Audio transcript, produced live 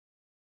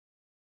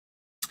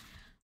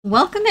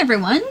Welcome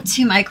everyone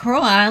to my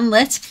Coral Island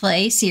Let's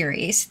Play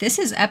series. This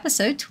is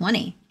episode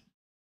 20.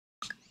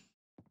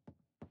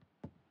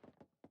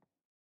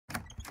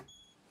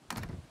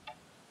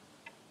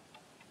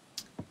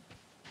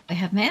 I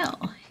have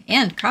mail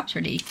and crops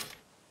ready.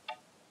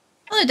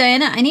 Hello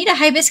Diana, I need a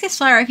hibiscus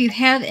flower. If you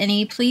have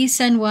any, please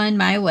send one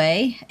my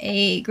way.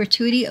 A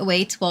gratuity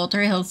awaits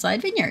Walter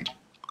Hillside Vineyard.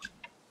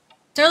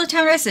 Starla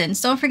Town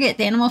residents, don't forget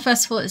the Animal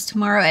Festival is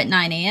tomorrow at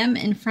 9 a.m.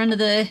 in front of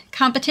the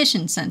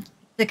competition center,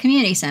 the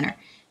community center.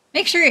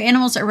 Make sure your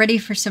animals are ready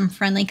for some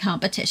friendly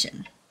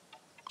competition.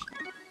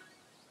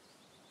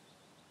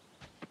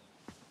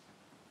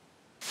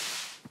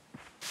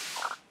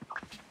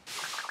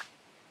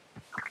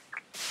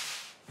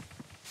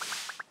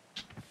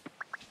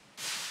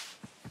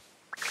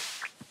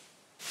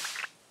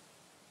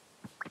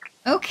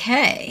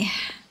 Okay.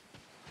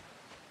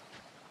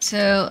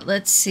 So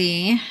let's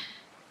see.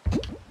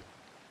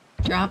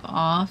 Drop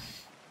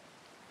off.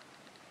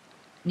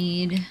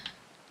 Need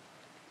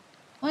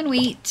one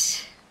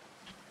wheat.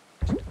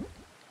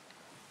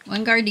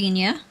 One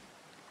gardenia.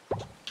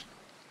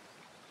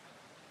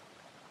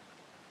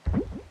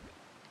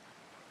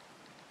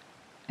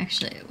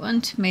 Actually,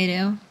 one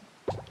tomato.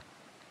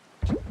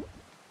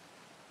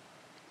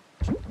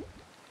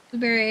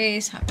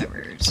 Blueberries, hot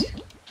peppers.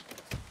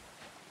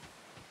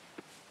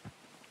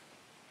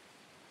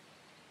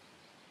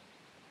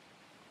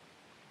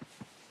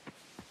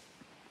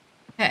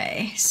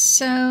 Okay,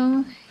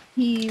 so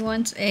he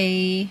wants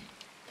a...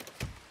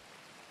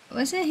 What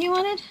was it he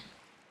wanted?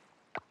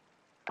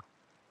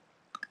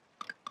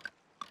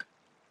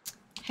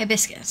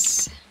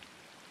 Hibiscus.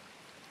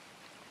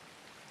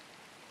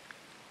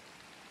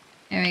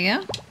 There we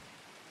go.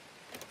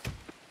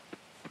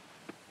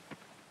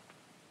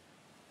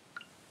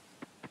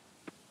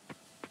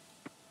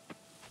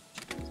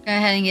 Let's go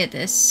ahead and get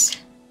this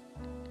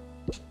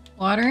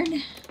watered.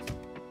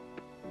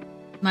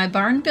 My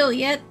barn built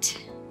yet?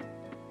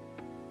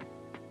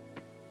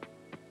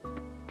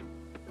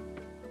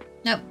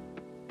 Nope.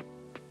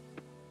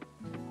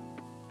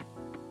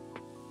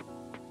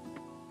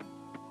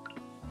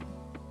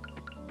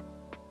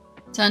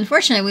 So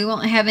unfortunately, we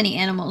won't have any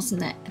animals in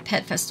that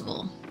pet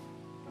festival.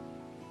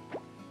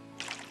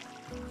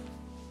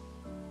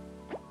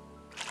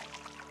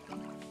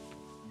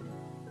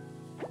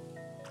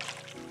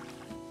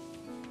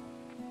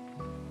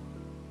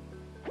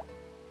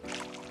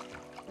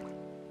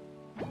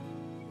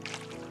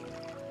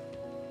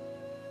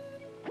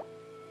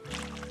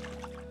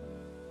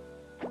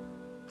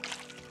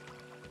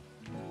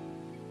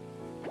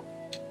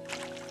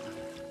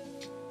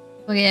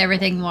 We'll get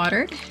everything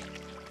watered.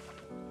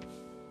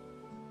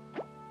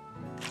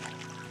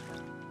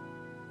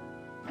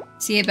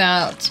 See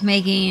about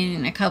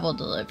making a couple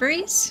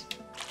deliveries.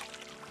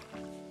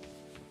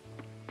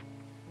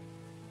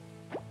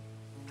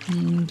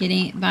 And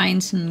buying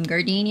some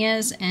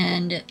gardenias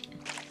and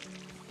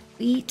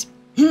wheat.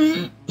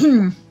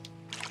 Because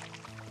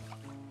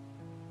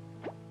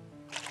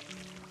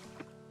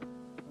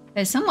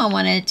someone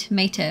wanted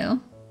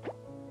tomato.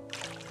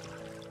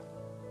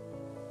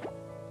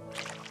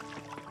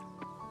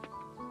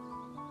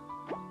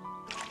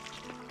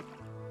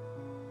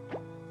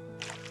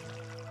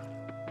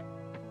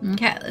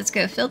 Okay, let's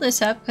go fill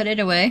this up, put it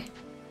away.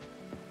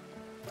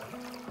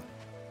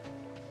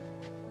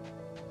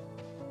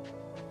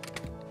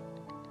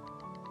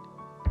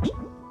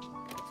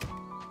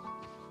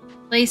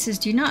 Places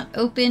do not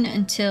open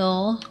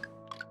until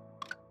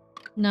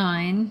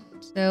 9.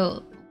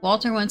 So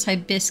Walter wants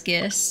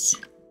hibiscus.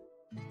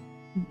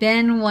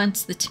 Ben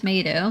wants the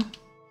tomato.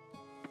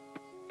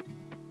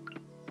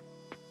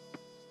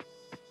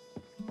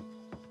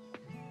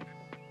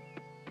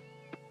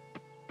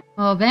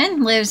 Well,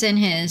 Ben lives in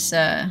his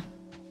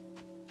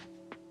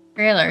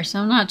trailer, so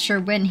I'm not sure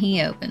when he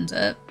opens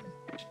up.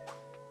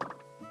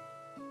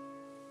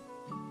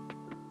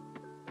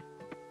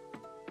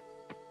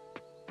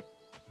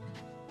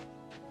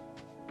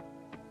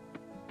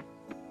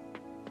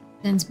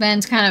 Since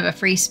Ben's kind of a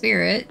free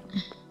spirit.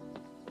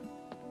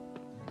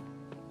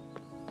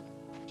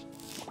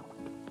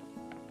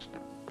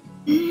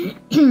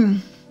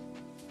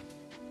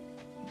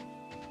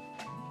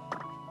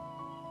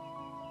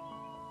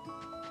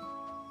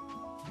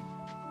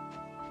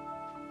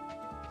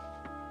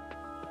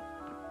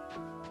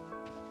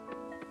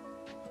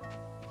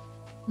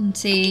 Let's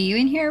see, you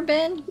in here,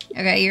 Ben?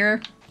 Okay,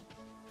 you're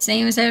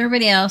same as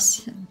everybody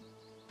else.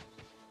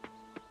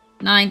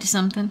 9 to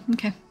something.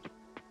 Okay.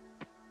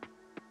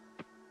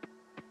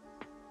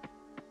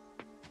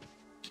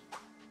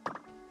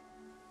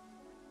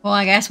 Well,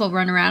 I guess we'll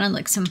run around and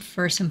look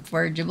for some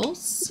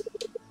forageables.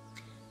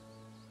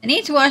 I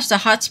need to watch the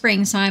hot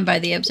spring sign by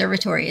the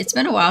observatory. It's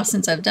been a while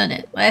since I've done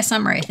it. Last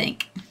summer, I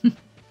think.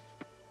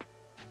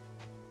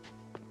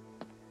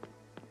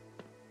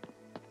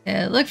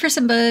 Look for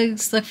some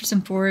bugs, look for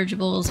some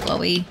forageables while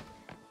we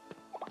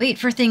wait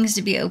for things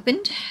to be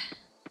opened.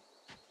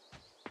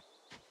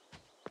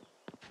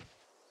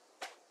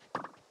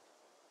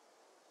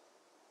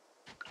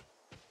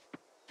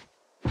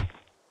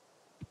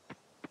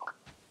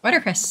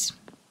 Watercress.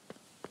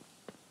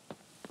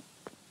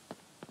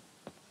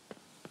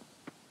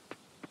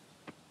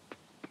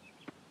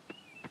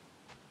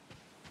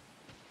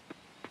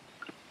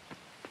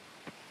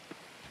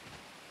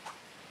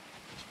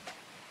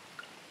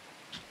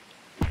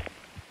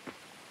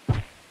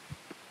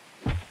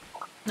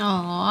 Oh,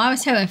 I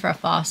was hoping for a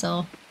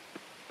fossil.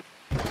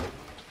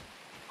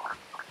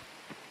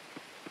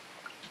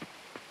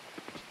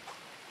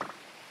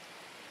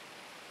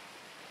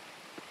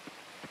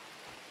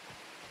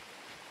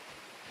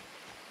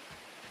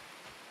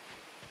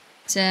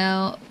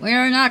 So,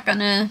 we're not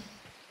gonna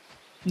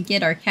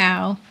get our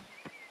cow.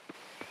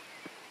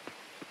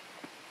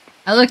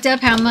 I looked up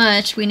how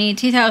much. We need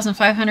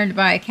 2,500 to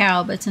buy a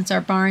cow, but since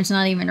our barn's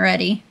not even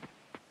ready.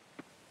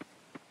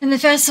 And the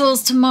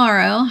festival's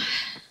tomorrow.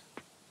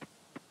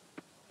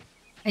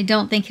 I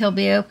don't think he'll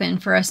be open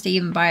for us to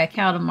even buy a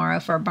cow tomorrow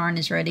if our barn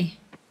is ready.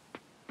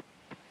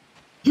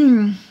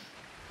 It's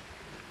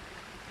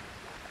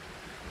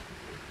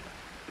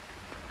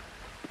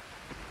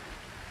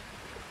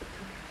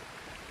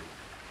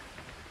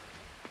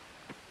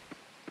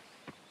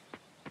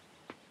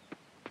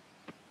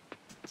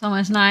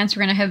almost 9, so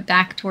we're going to head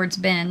back towards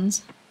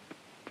Ben's.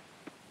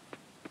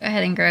 Go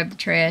ahead and grab the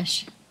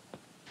trash.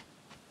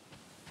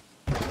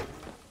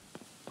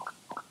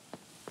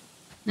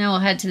 Now we'll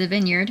head to the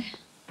vineyard.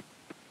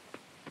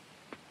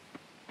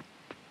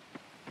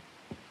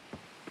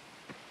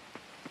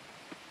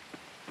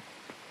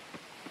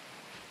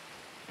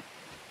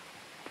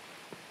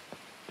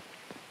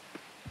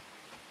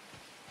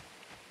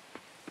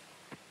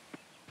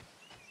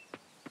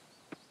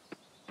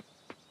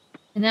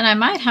 And then I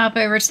might hop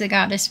over to the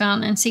Goddess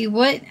Fountain and see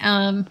what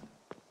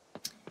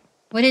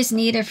is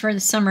needed for the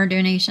summer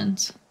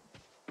donations.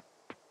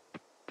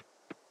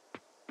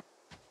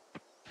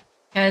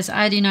 Because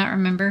I do not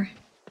remember.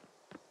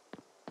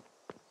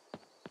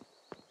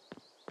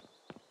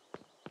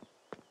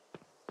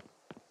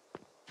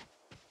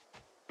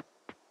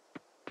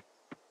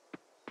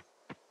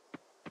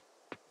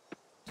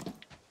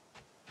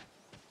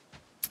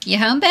 You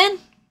home, Ben?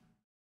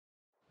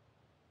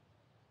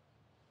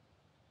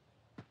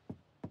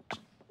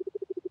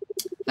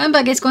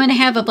 Funbug is going to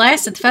have a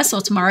blast at the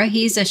festival tomorrow.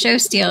 He's a show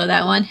stealer,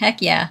 that one.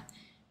 Heck yeah.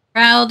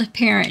 Proud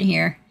parent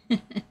here.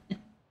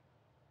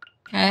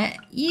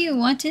 You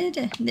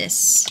wanted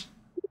this.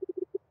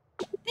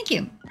 Thank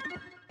you.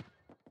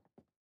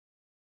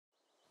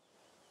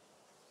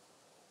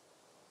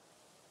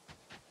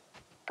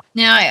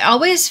 Now, I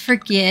always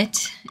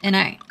forget, and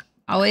I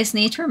always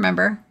need to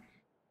remember.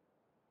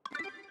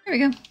 There we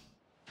go.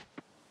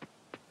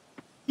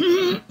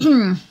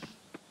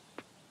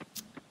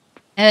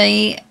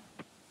 A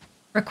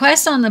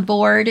request on the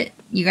board,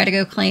 you got to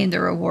go claim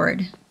the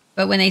reward.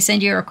 But when they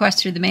send you a request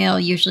through the mail,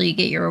 usually you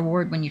get your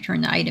reward when you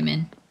turn the item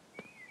in.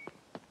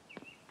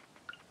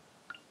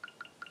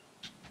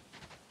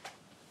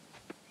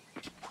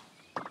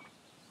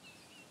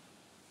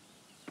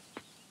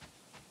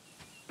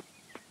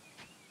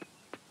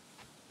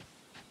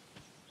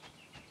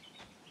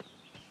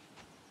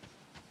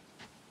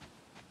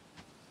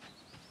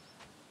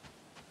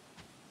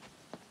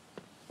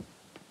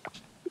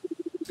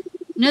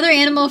 Another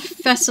animal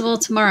festival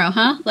tomorrow,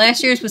 huh?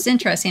 Last year's was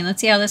interesting. Let's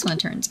see how this one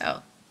turns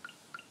out.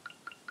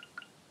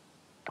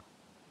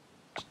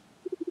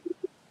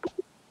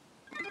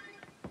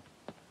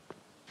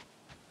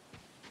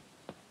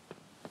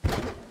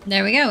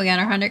 There we go. We got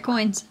our 100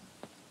 coins.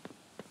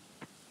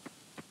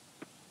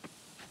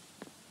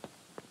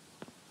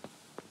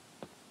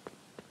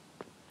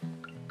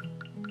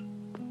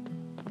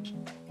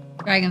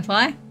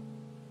 Dragonfly.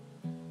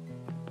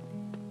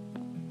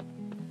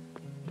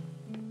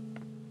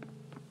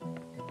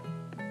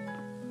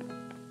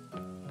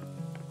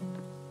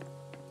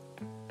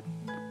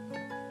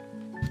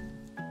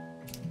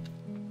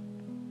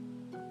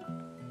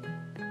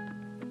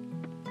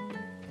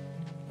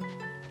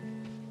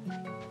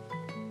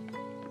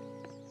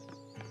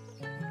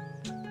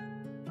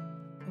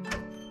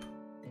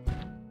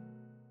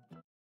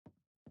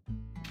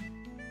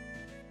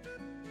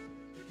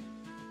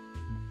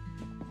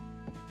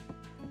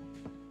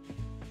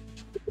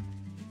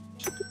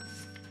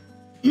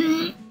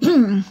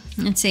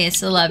 Let's see, it's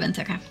the 11th,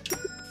 okay.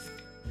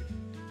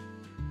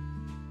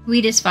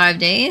 Wheat is 5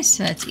 days,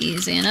 so that's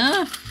easy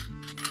enough.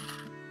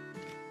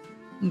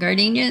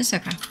 Gardenias,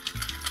 okay.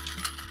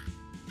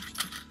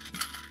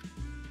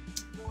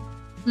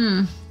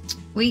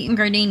 Wheat and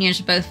gardenias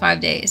are both 5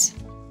 days.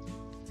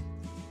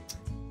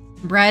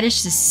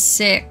 Radish is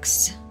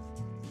 6.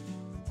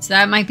 So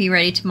that might be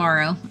ready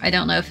tomorrow. I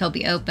don't know if he'll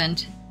be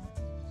opened.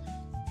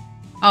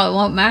 Oh, it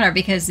won't matter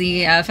because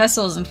the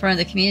festival is in front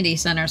of the community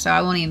center, so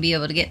I won't even be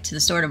able to get to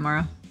the store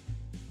tomorrow.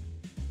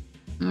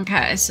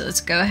 Okay, so let's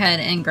go ahead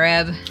and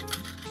grab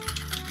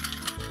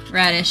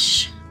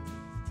radish.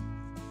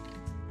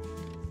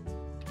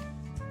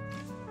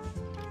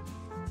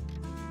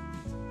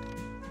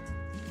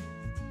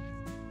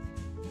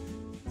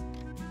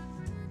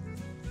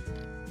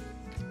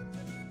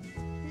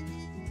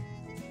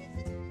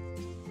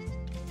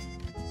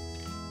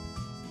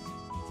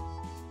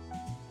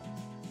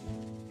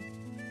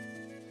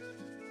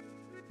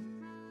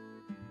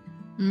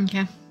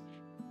 Okay.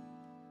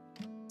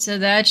 So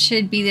that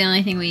should be the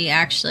only thing we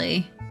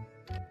actually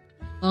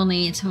will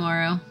need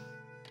tomorrow.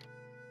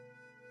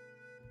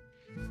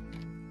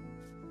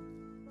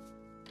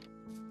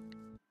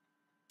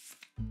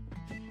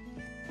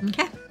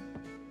 Okay.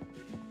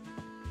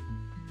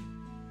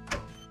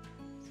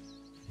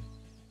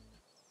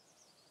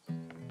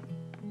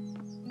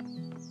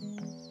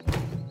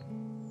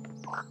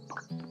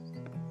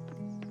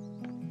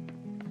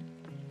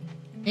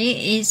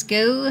 Is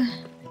go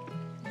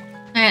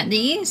at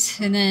these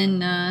and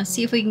then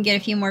see if we can get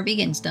a few more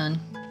vegans done.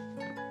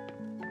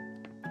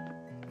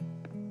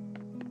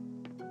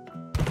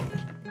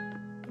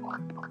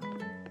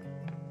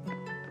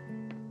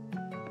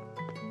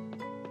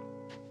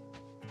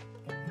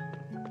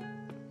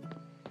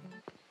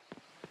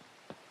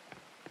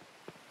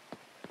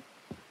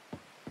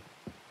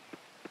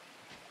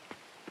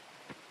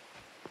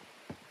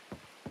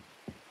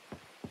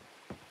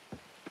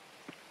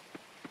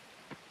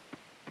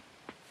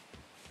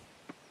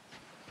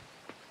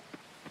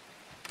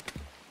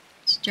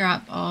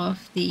 Drop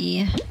off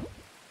the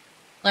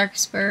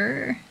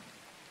larkspur,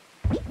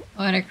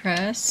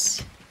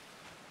 watercress,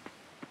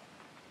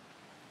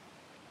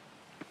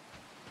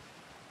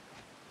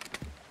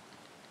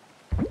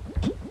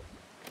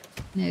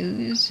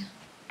 nose,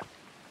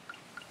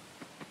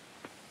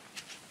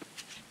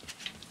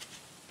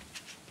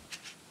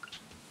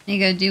 I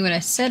gotta do what I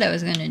said I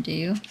was gonna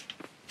do.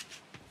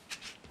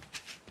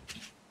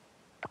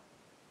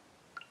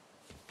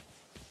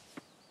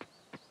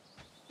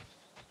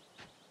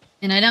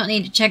 And I don't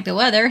need to check the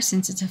weather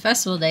since it's a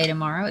festival day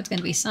tomorrow. It's going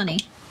to be sunny.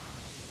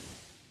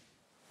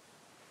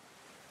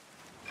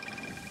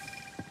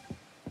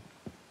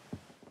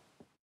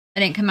 I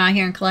didn't come out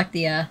here and collect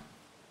the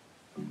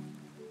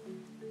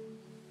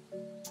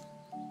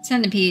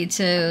centipede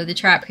so the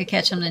trap could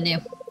catch something new.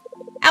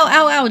 Ow,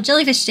 ow, ow,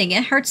 jellyfish sting.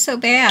 It hurts so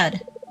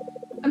bad.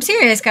 I'm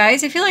serious,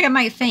 guys. I feel like I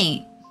might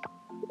faint.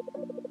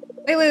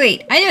 Wait, wait,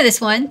 wait. I know this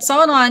one.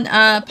 Saw it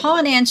on Paul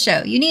and Ann's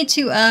show. You need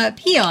to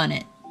pee on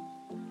it.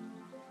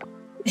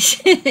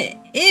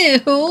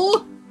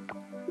 Ew.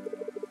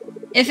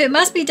 If it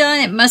must be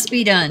done, it must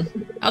be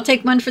done. I'll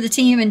take one for the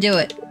team and do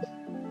it.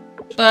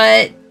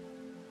 But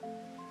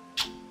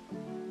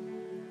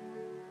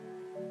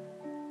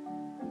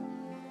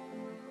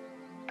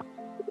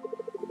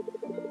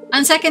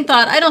on second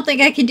thought, I don't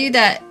think I can do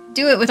that.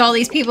 Do it with all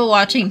these people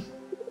watching.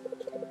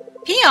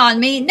 Pee on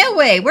me? No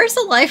way. Where's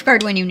the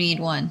lifeguard when you need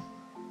one?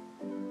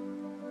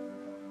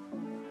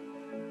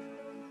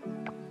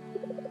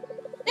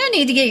 No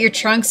need to get your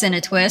trunks in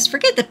a twist.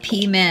 Forget the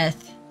pee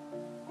myth.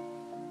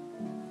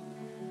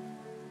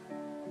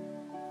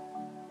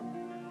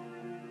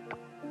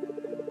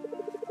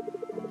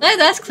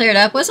 That's cleared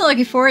up. Wasn't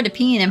looking forward to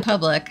peeing in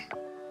public.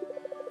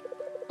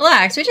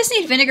 Relax. We just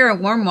need vinegar and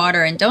warm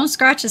water, and don't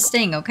scratch the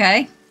sting,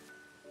 okay?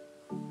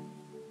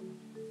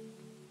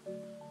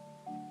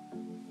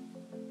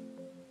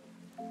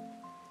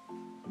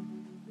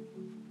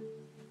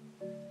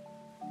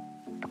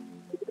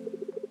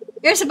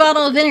 Here's a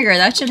bottle of vinegar.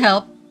 That should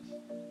help.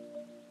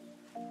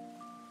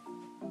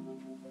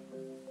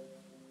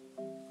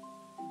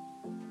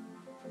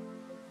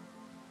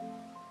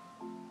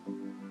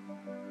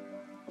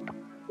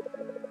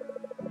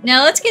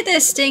 Now let's get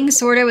this sting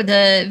sorted with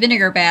a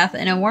vinegar bath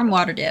and a warm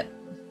water dip.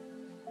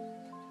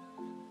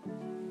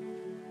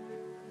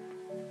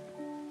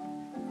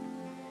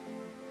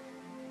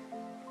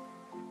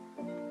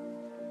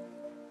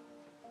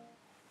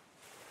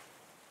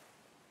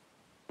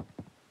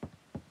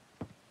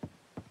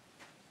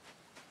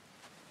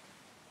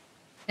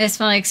 It's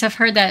funny because I've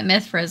heard that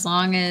myth for as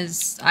long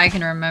as I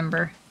can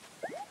remember.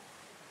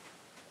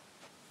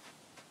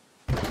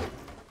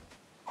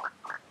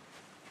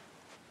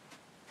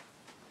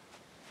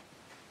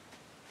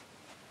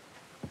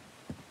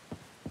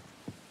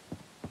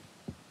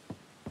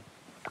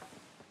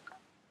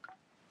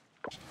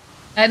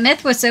 That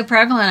myth was so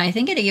prevalent, I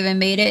think it even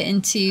made it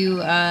into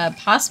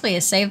possibly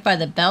a Saved by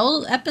the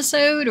Bell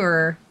episode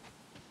or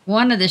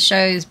one of the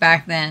shows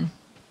back then.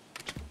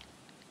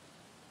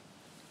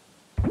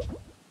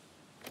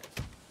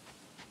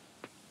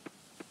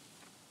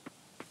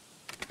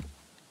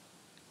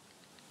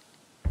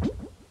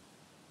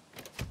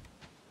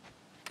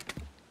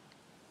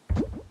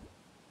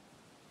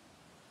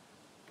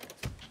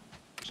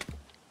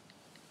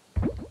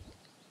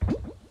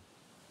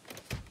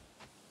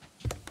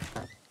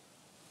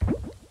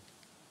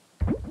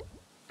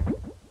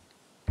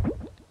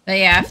 But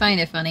yeah, I find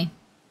it funny.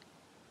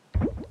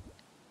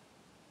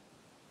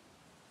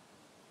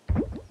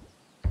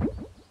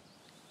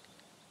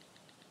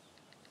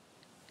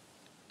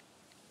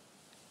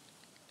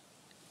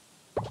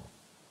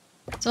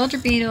 Soldier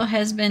beetle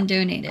has been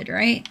donated,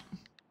 right?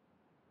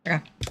 Yeah.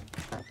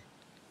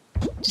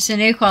 Just a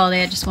new quality,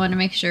 I just wanted to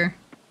make sure.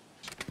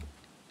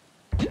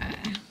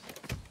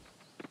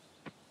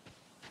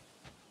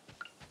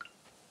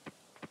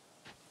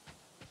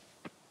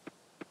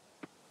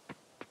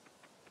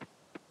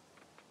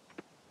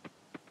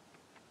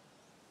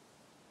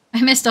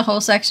 I missed a whole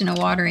section of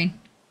watering.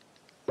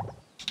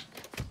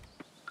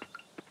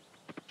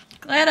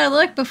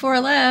 luck before I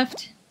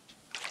left.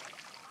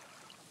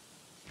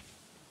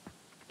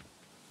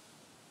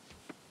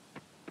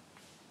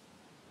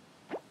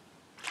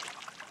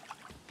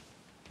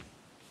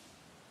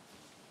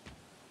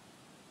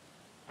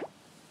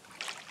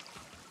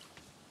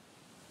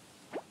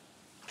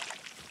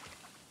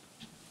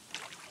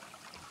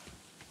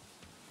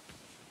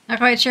 Not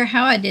quite sure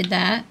how I did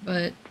that,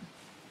 but...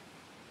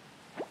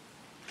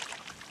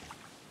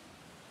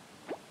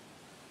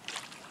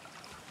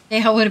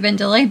 I would have been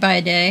delayed by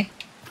a day.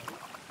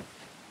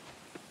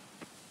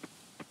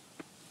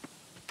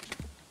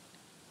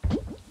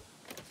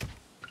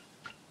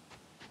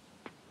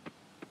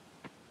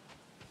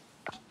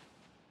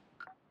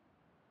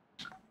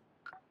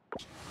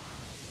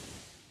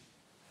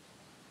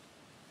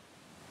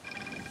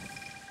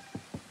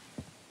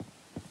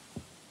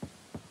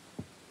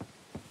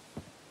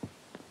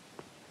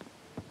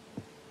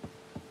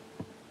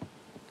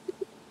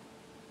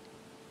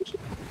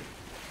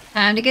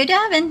 Time to go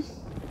diving.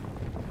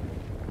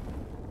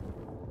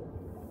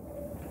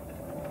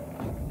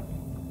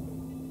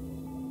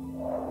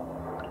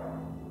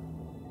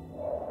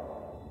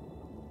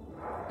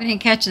 We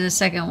didn't catch the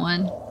second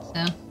one,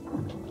 so...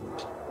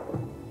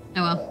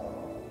 Oh well.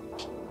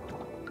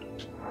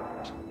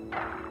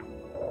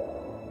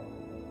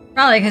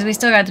 Probably because we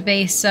still got the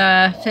base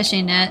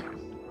fishing net.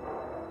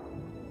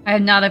 I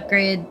have not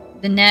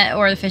upgraded the net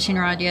or the fishing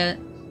rod yet.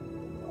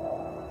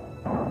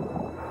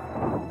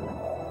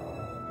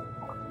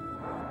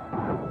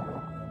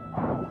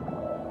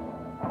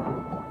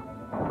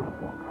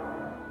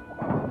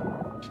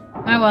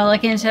 Oh well,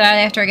 look into that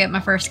after I get my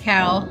first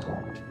cow.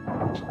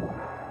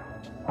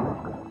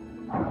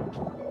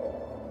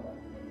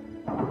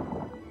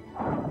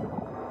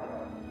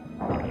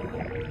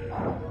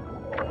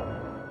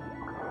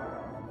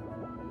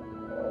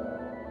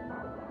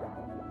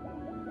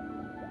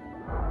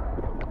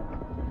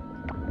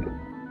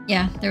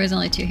 Yeah, there was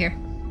only 2 here.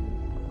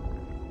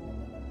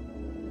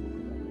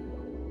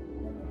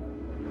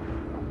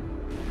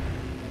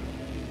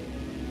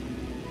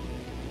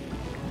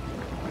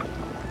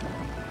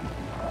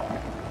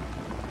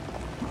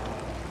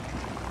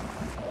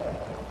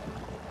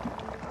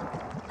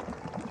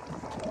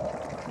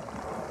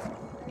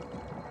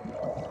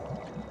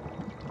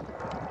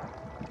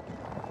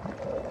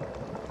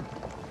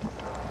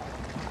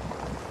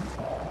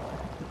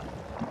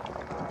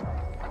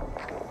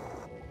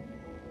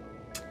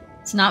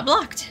 It's not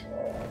blocked.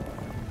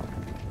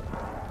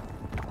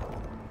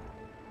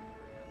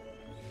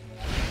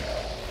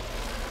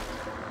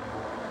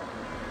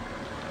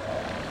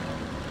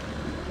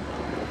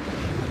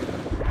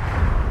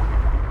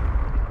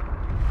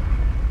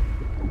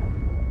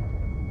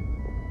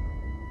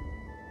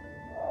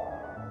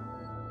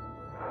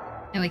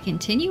 And we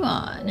continue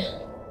on.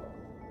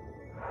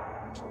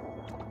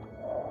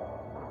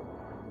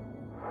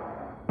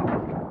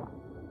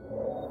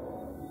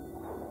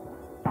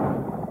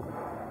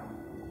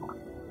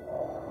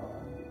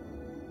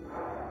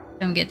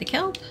 Don't get the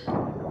kelp. There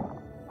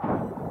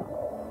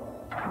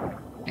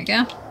we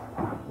go.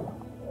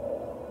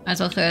 Might as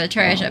well throw the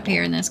trash up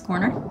here in this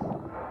corner.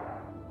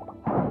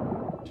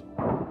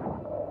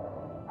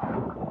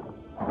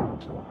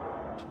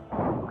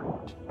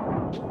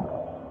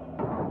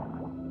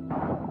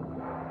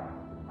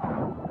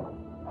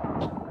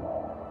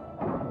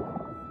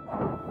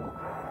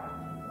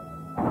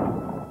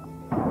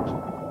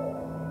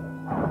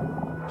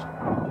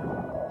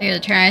 There's the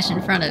trash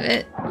in front of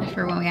it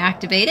for when we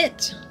activate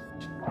it.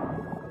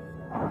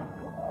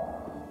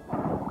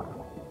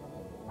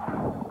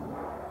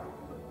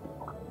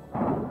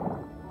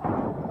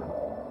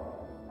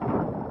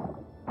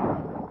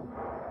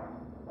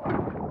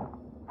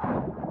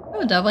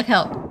 Oh, double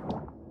kelp.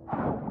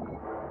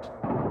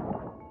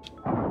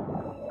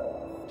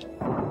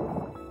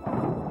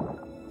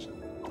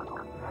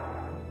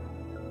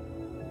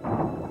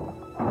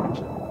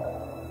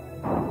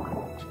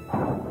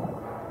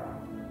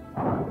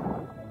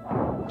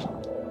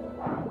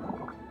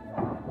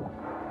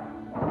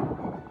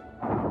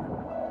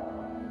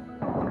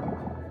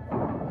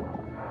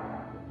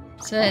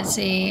 So let's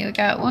see, we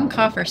got 1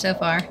 coffer so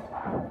far.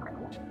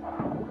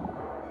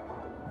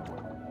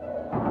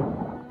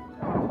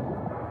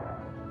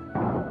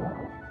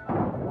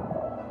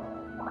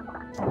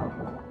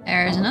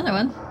 There's another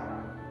one.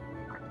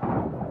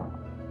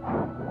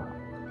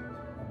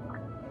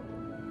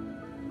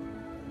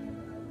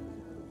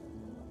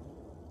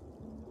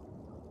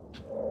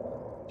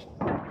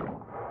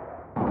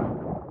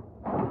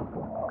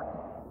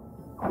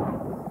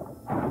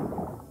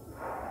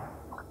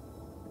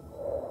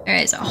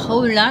 There's a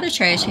whole lot of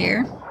trash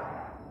here.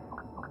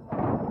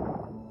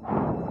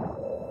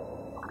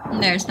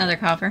 And there's another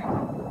coffer.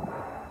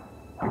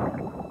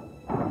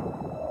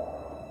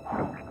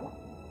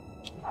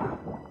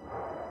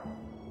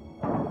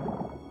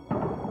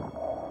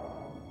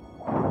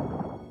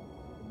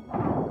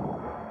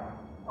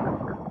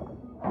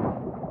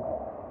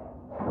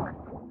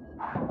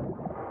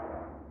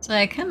 It's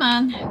like, come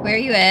on, where are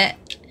you at?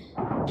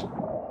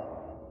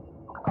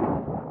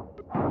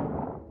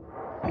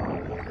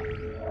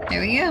 There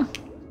we you go.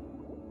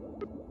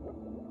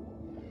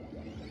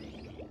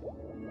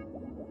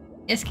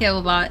 It's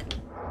Killbot.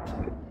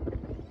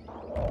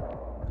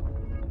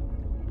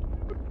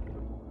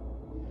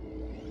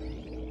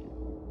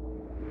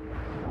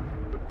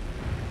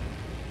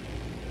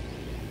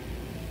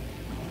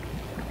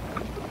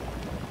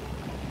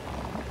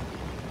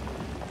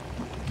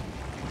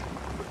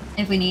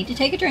 If we need to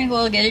take a drink,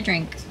 we'll get a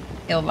drink.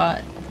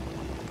 Killbot.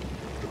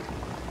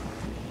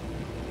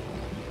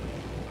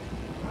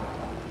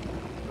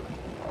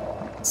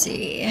 Let's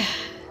see.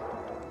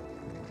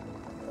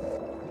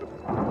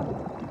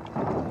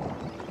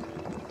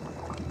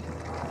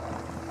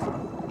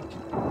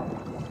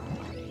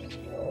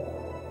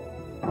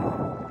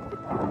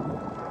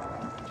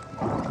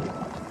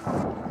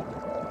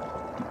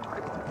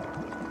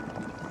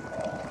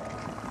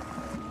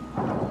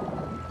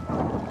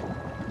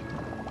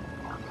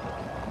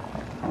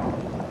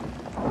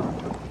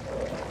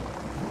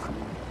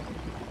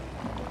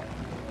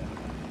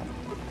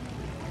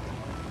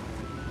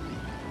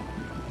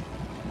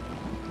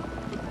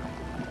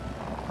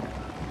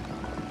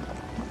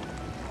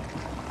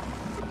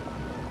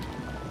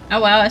 Oh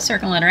wow, it's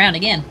circling around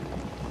again.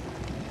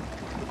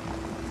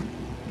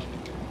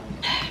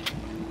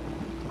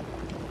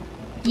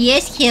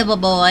 Yes,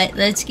 Killbot,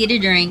 let's get a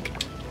drink.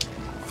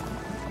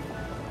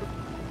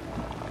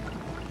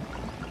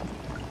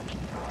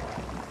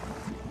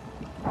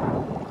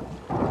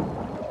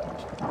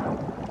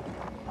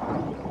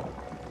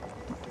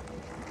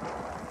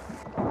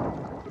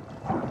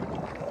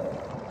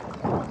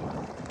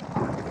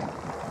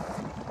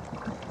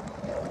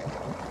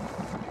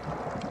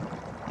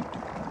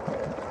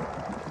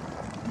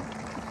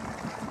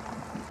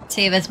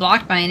 See if it's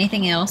blocked by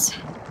anything else.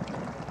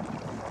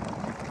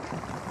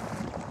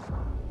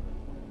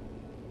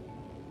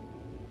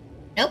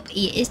 Nope,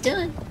 it is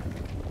done.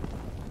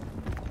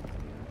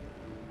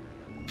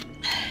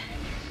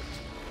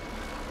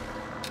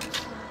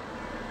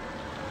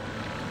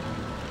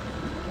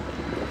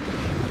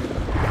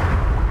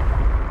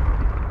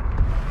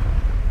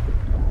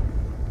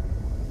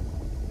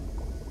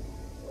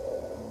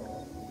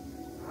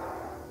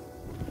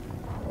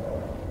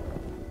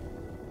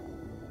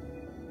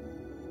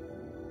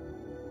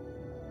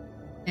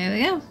 There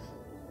we go.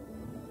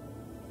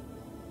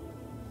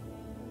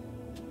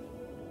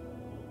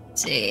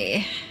 Let's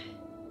see.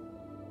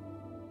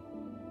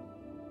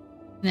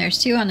 And there's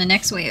two on the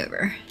next way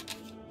over.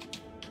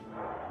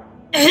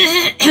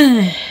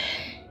 And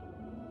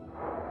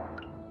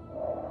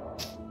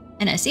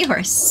a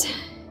seahorse.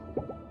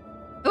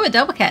 Oh, a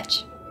double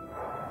catch.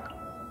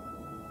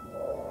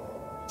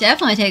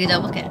 Definitely take a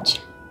double catch.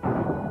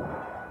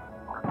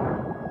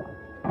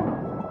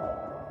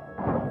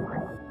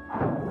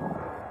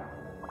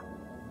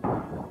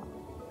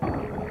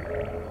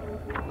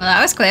 Well,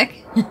 that was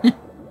quick.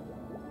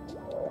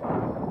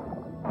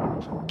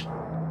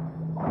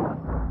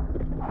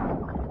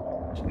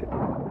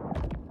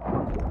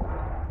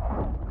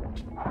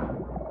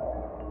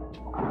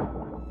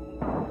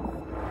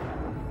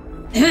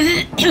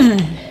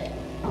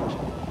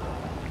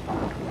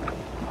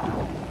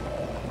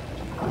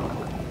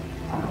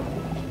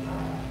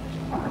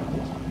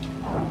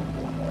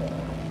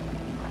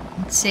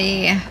 Let's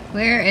see,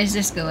 where is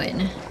this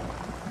going?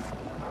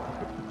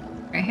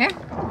 Right here?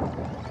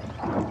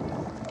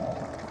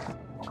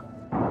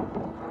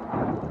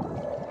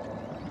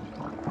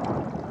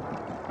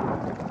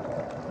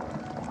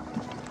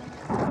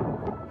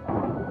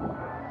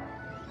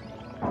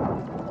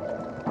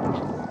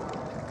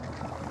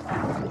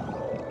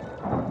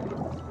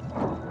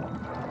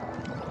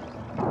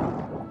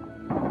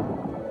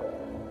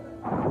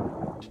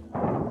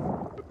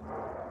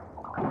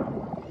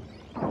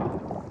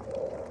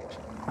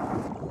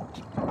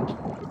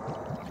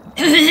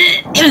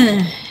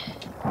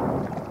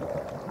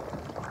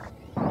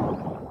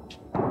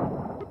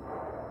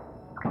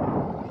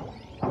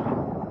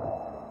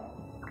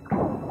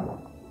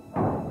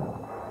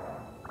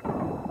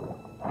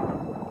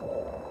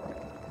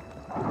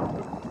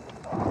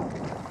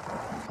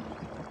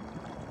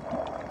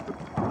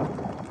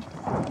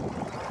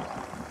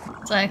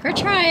 It's like, we're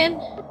trying.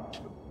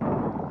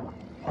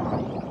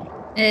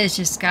 It's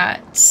just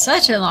got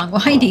such a long,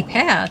 windy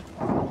path.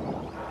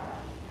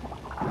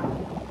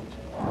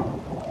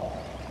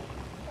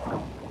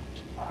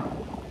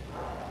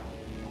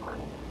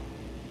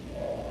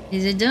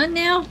 Is it done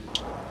now?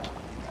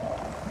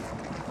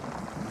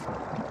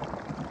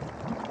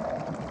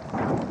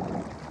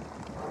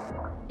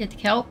 Get the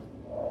kelp.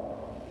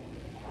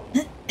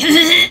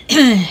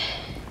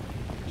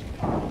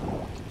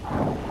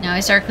 Now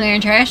we start clearing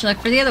trash, look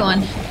for the other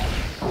one.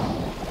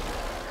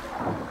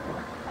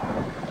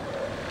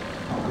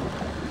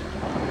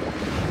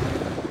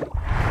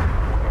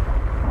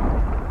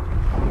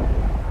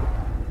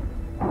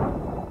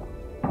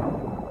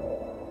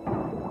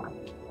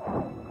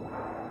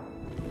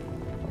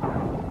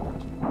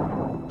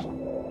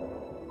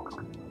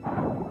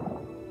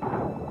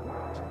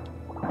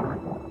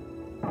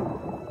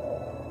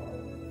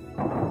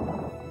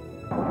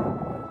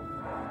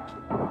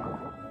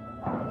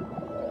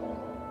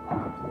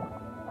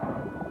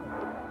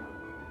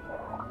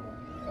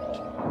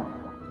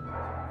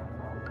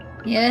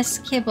 Yes,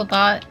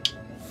 Kibblebot.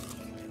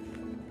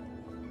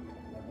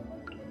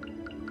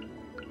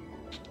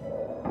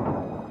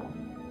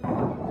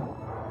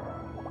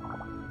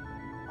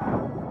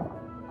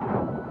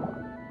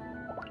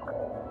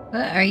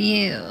 What are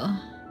you?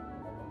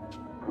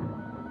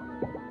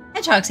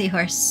 Hedgehog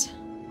Seahorse.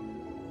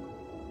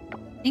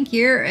 I think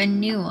you're a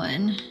new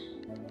one.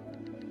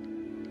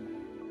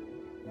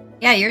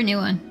 Yeah, you're a new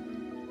one.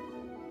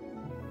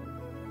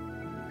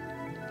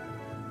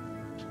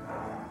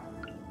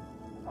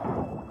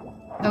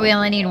 Oh, we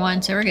only need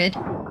one, so we're good.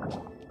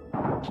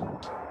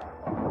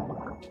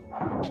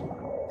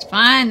 Let's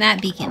find that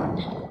beacon.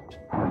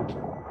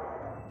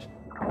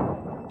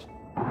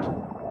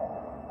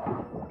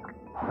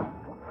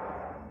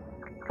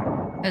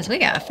 Because we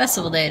got a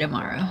festival day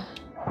tomorrow.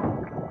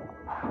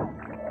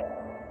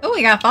 Oh,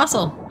 we got a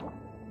fossil.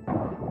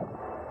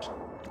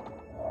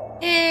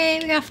 Yay,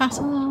 we got a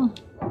fossil.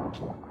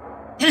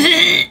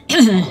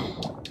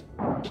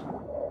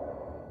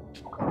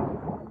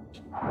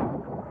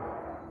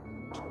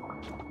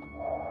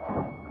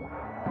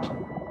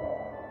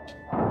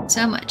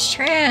 So much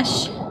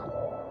trash.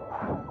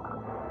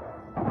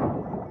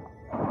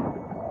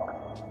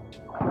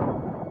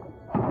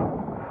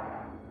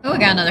 Oh, we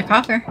got another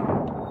coffer.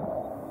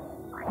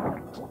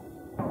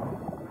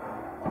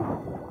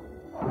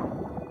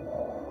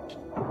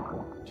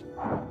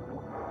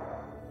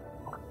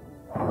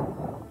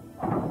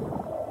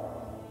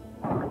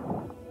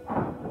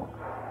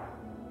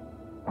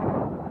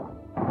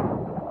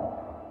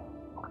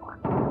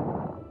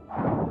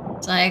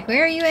 It's like,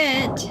 where are you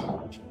at?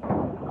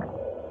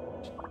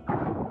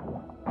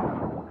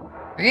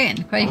 We're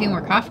getting quite a few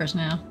more coffers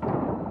now.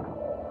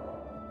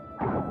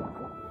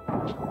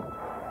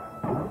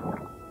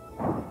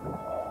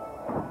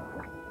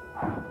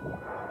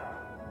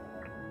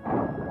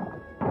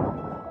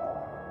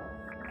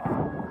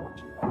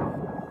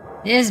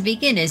 This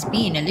beacon is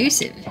being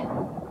elusive.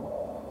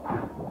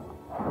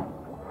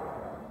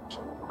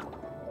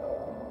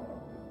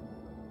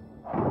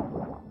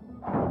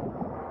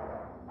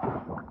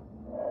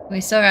 We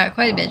still got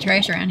quite a bit of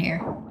trash around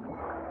here.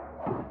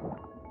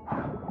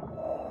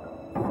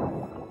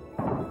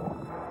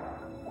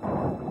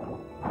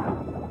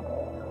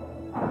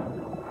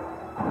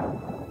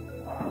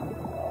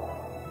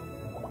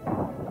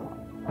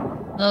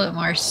 A little bit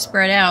more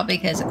spread out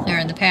because of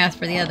clearing the path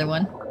for the other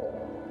one.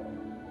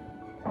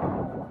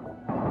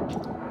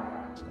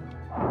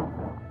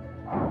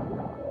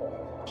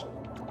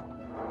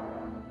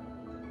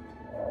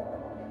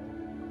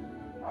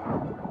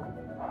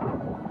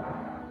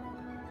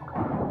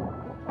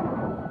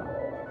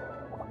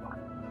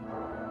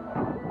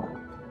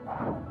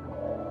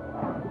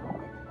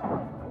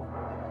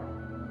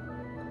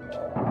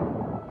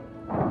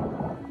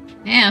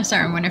 Yeah, I'm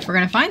starting to wonder if we're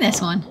gonna find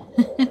this one.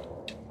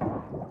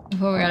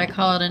 Before we gotta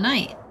call it a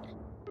night.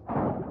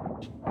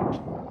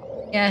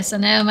 Yes, I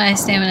know my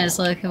stamina is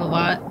low,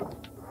 Kibblebot.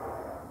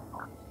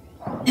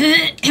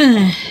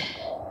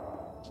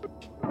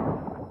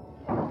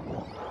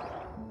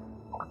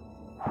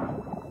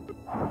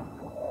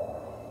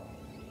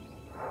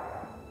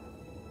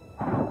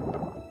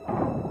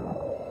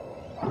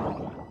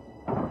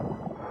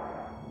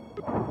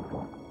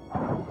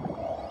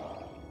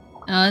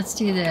 Now let's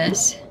do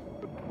this.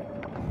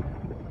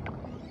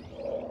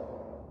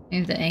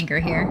 Move the anchor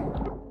here.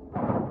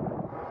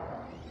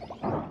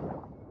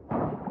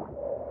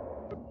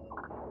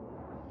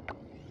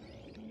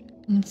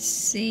 Let's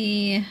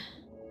see.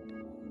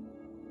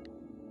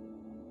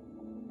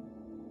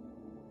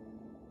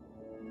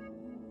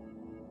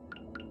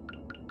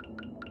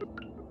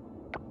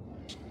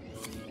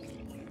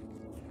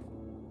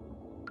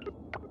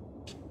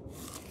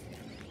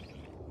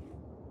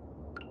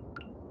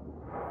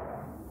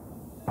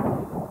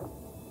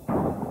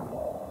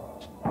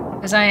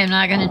 Because I am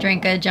not going to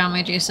drink a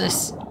Jamba Juice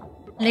this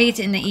late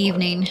in the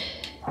evening.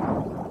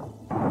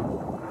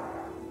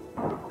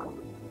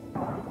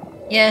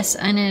 Yes,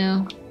 I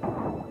know.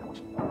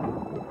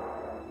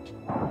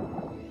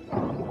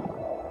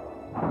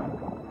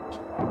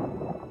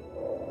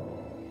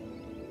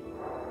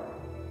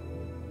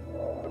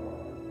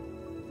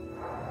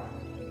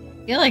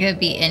 I feel like it'd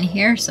be in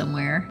here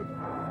somewhere.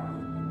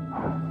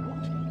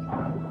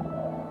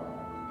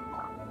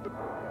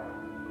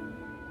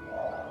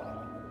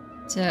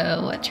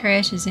 So, what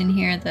trash is in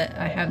here that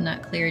I have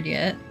not cleared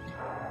yet?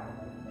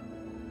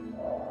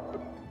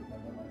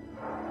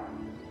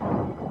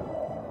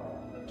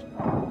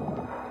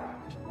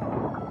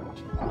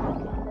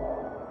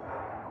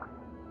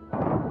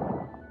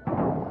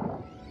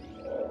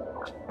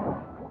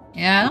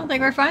 Yeah, I don't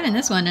think we're finding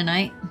this one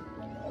tonight.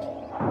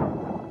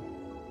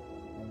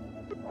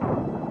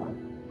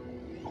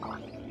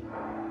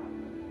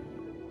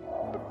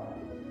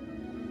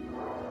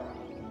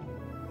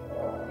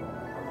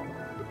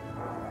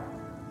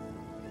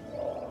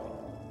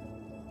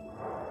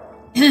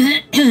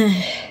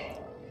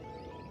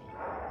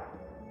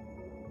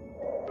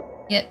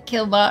 Yep,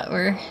 Kibblebot,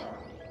 we're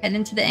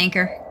heading to the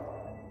anchor.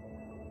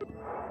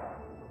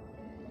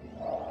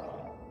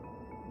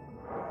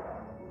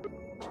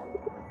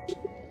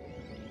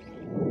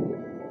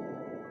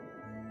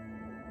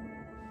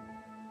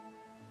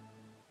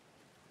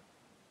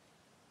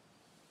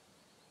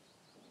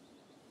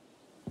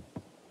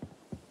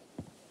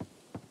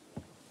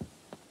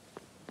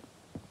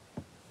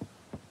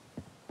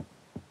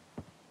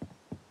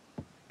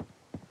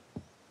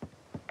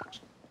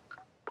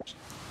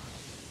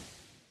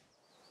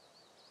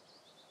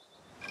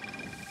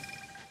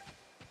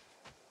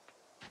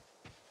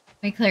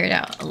 We cleared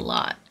out a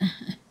lot.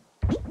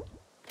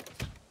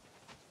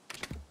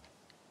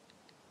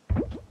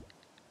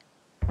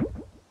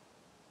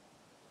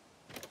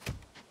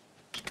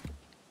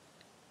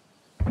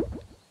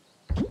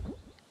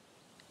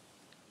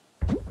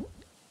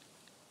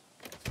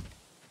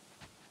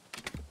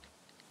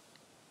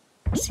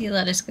 Sea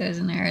lettuce goes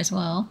in there as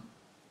well.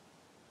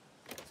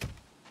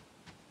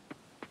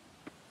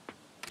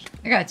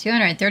 I got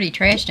 230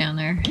 trash down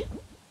there.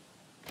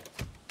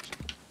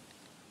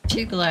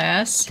 2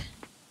 glass.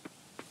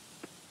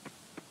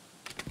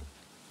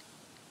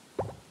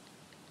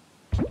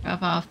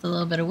 Drop off the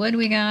little bit of wood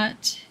we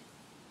got.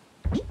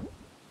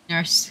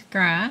 Our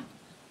scrap.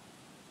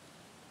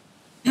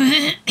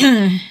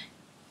 9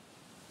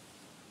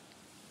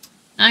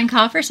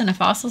 coffers and a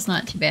fossil's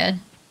not too bad.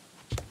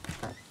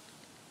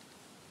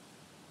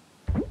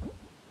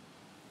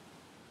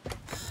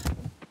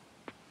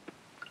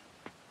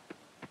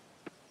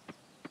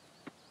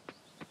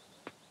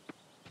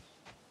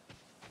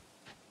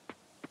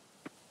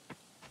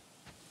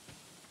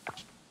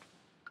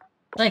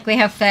 Like, we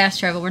have fast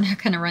travel. We're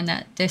not going to run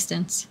that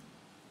distance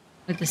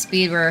with the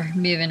speed we're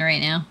moving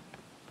right now.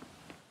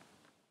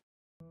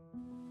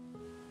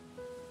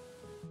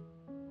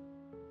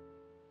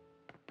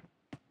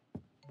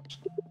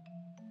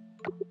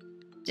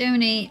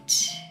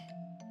 Donate.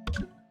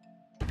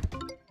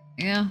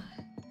 There you go.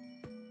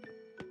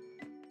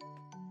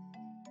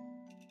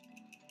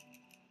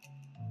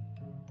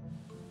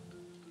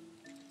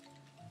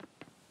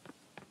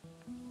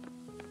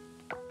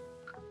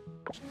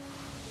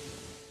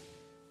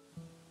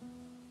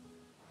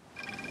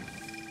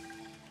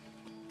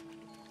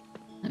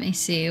 Let me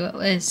see, what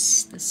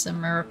was the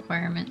summer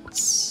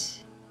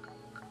requirements?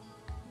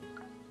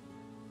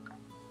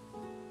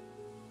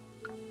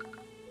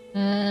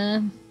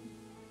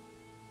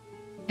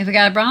 If we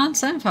got a bronze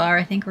sunflower,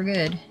 I think we're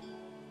good.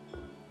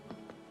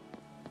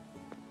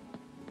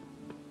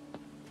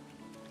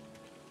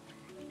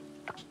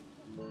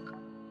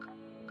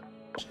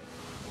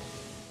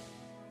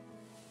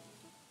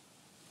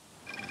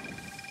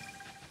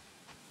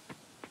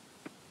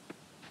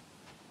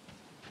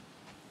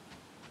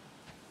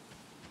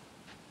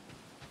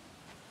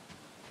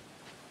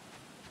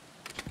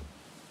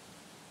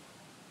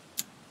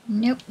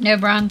 Nope, no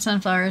bronze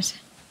sunflowers.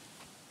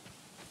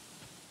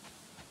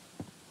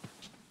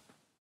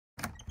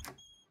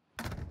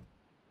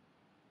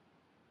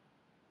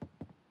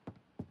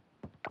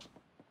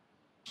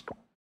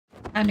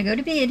 Time to go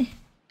to bed.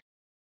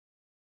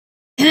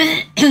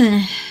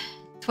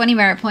 20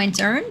 merit points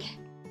earned.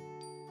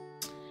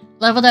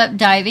 Leveled up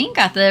diving.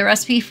 Got the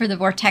recipe for the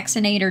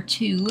Vortexinator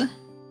 2.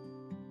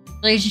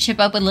 Relationship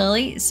up with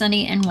Lily,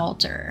 Sunny, and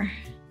Walter.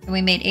 And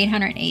we made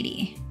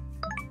 880.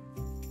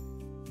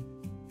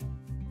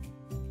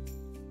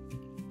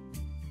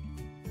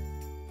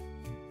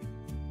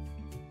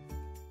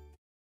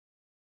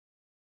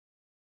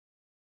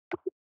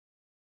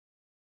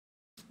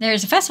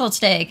 There's a festival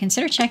today.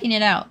 Consider checking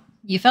it out.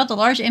 You felt a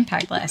large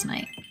impact last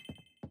night.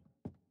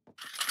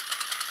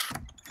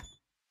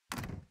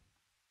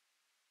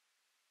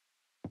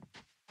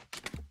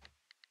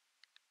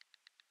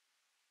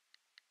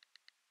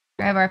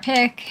 Grab our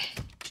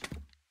pick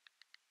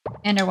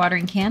and our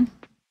watering can.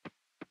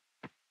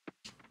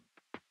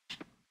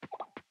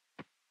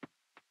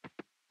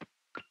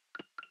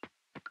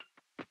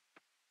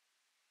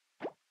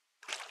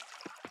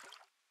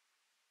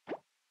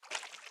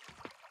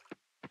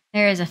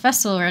 There is a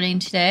festival running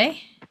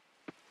today.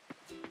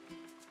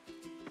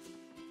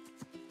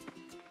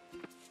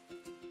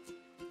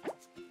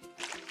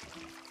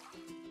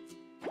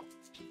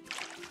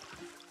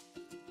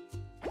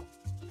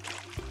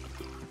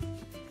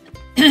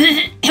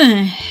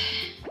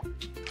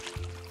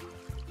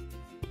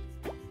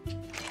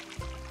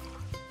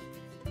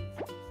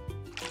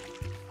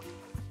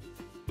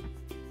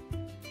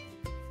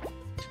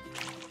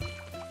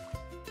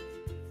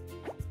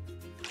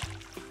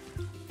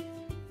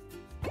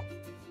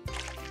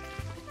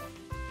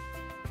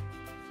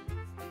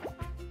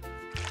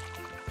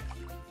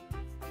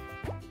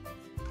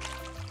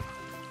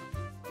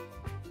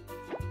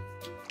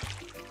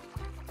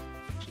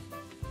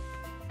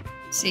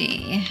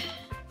 See.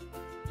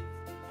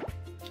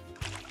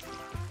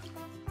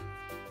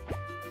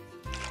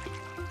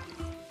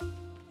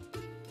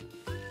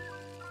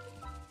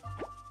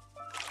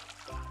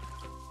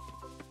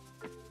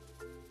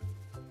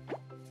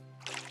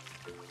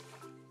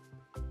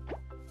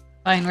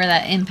 Find where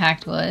that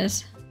impact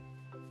was.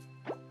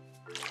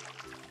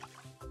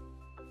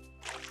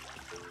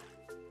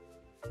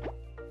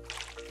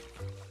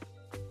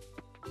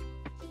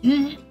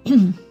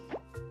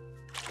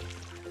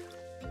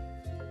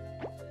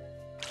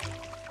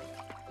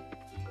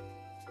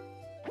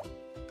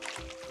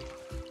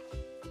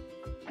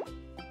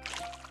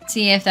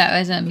 See if that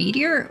was a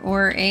meteor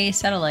or a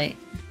satellite.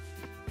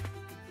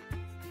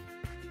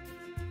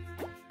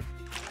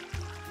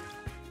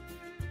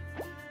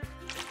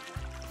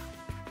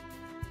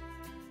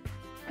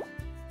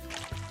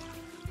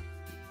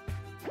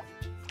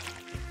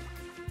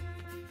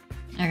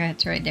 Okay,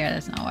 it's right there.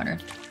 That's not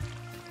watered.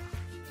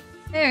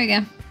 There we go.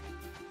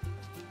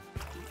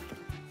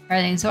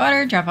 Everything's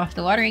water. Drop off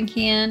the watering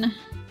can.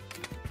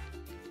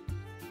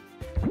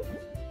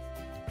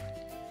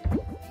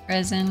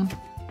 Resin.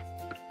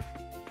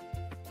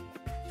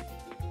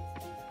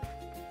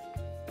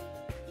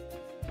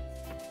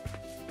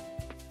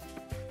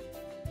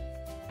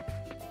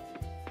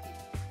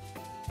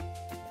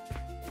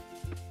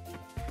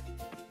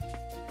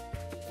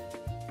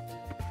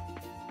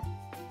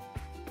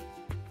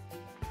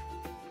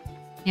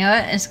 You know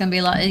what? It's gonna be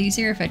a lot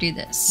easier if I do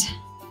this.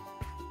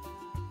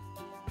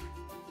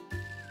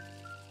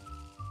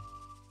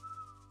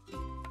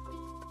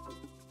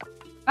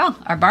 Oh,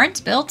 our barn's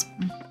built.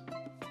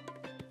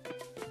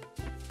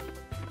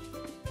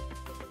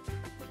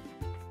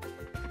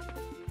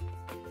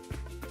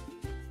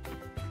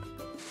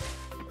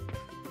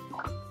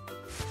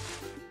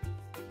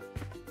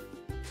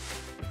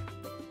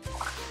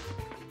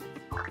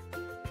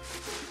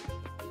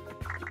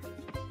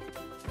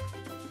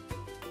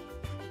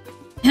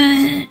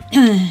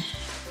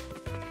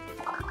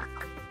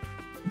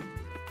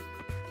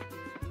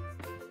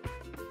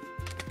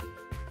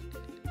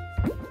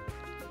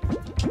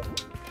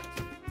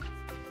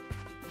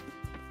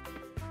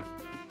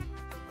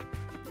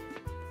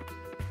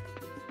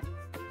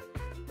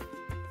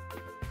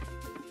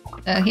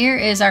 So here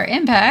is our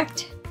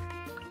impact.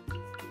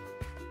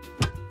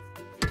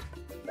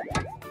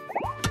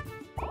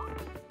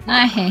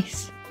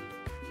 Nice.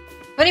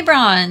 20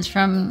 bronze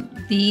from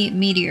the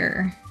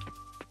meteor.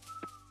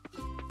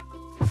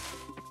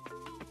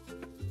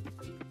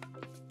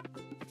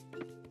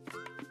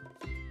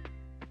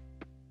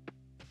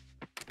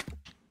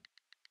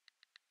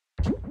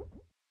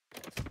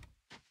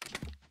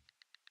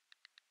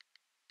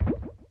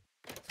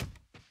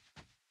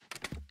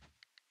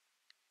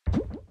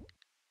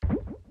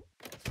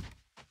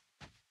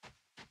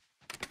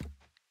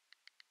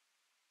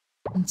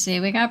 Let's see,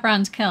 we got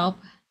bronze kelp.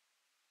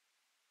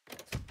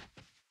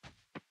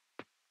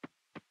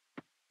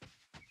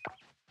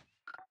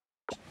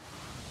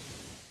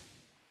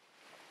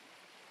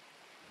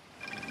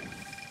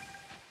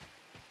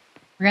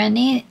 We're gonna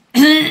need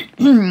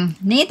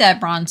need that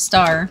bronze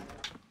star.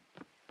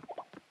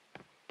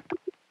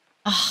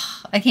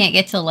 Oh, I can't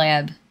get to the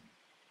lab.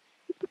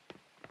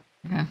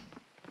 Okay.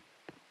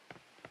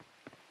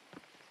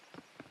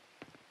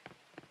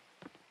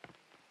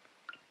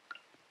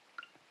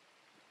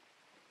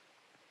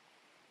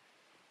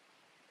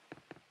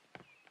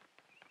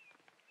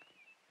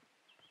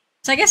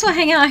 So I guess we'll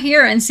hang out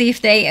here and see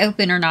if they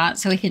open or not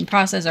so we can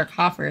process our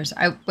coffers.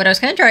 What I was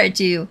going to try to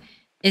do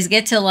is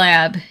get to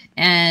lab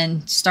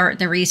and start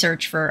the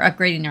research for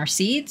upgrading our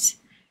seeds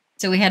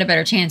so we had a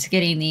better chance of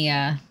getting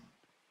the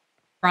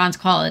bronze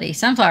quality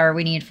sunflower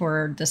we need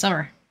for the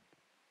summer.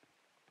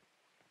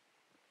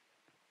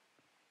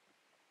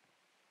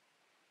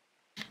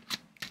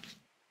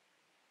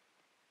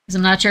 Because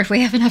I'm not sure if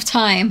we have enough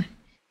time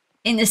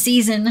in the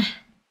season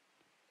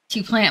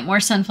to plant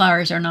more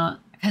sunflowers or not.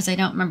 Because I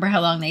don't remember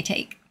how long they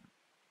take.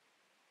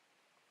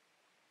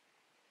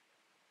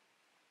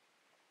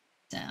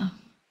 So, come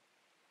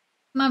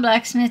on,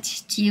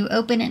 blacksmith. Do you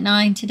open at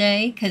 9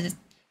 today? Because it's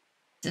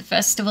a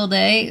festival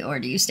day,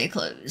 or do you stay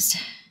closed?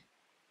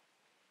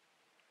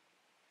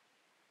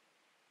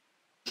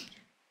 I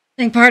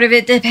think part of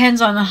it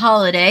depends on the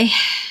holiday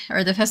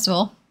or the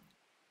festival.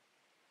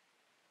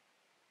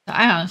 So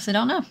I honestly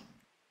don't know.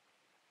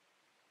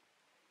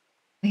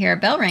 We hear a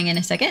bell ring in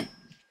a second.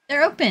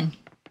 They're open.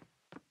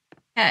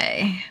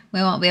 Okay,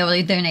 we won't be able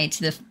to donate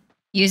to the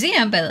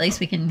museum, but at least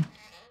we can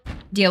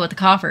deal with the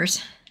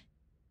coffers.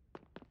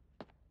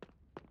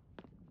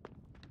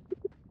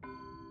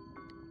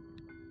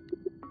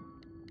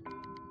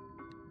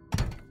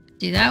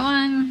 Do that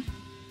one.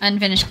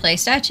 Unfinished clay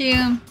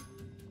statue.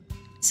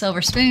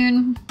 Silver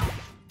spoon.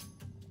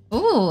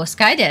 Ooh,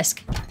 sky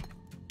disc.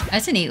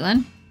 That's a neat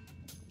one.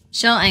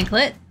 Shell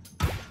anklet.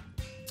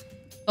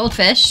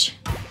 Goldfish.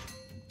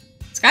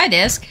 Sky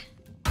disc.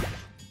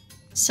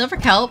 Silver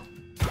kelp.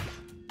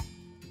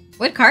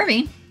 Wood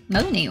carving,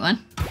 another neat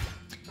one.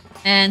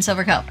 And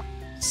silver kelp.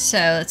 So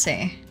let's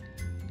see.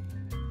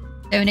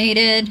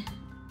 Donated,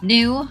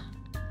 new,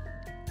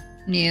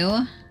 and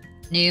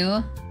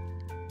new.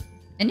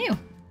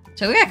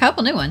 So we got a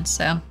couple new ones,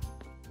 so.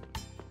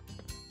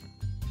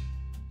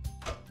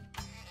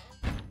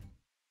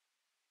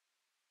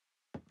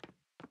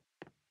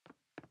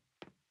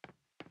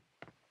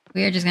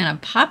 We are just gonna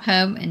pop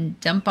home and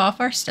dump off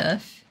our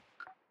stuff.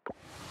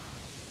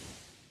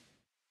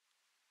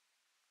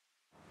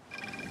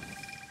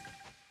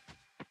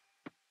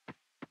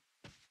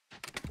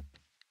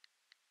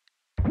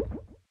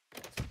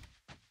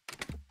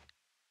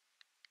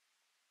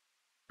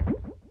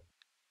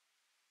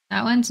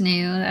 That one's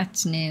new.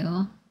 That's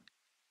new.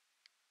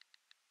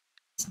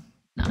 It's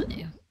not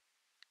new.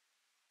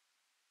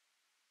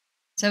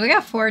 So we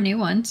got 4 new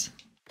ones.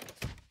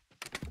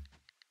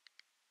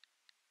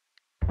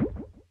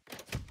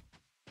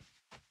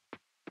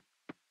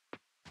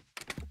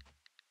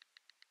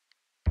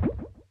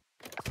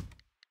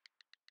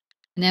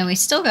 And then we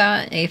still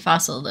got a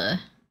fossil to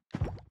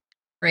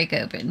break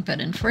open,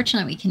 but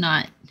unfortunately we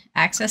cannot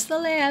access the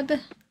lab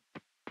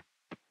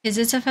because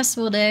it's a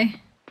festival day.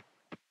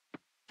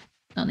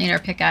 Don't need our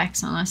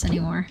pickaxe on us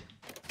anymore.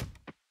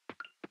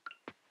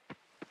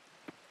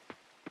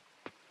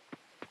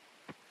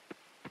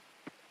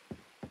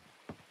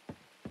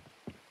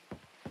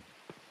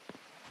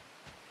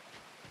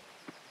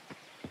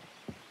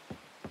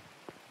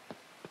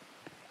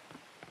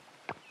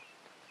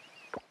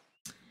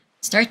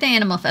 Start the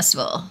animal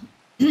festival.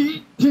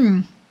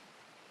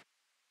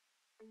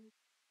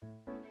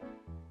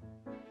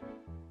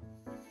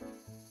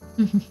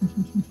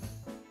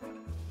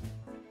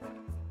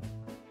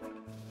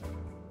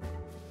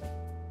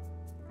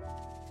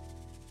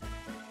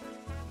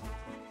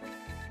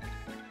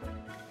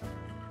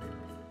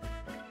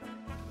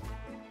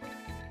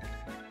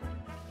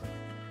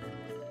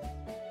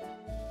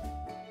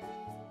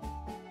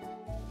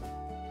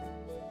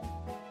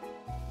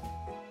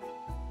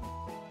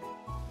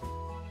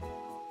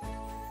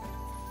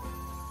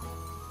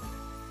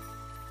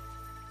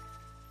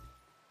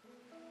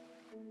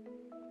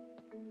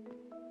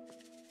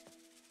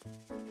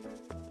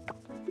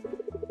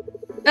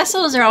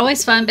 Festivals are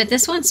always fun, but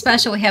this one's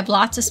special. We have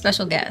lots of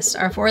special guests.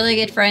 Our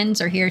four-legged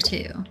friends are here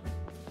too.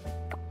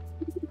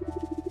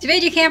 Too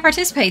bad you can't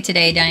participate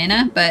today,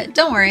 Diana, but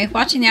don't worry,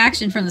 watching the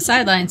action from the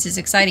sidelines is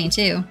exciting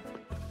too.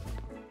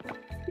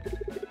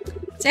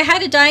 Say hi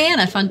to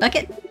Diana, Fun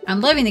Bucket.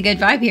 I'm loving the good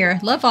vibe here.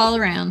 Love all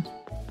around.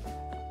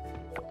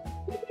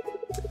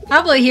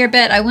 Pablo here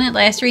bet I went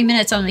last 3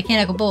 minutes on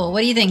Mechanical Bull.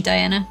 What do you think,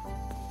 Diana?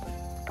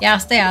 Yeah, I'll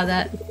stay out of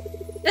that.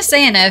 Just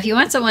saying, if you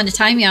want someone to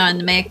time you on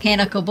the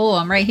Mechanical Bull,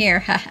 I'm right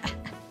here.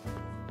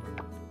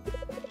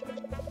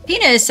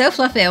 Pina is so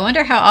fluffy. I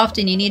wonder how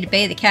often you need to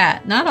bathe the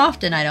cat. Not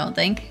often, I don't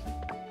think.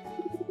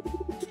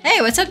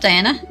 Hey, what's up,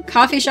 Diana?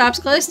 Coffee shop's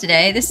closed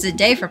today. This is a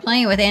day for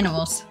playing with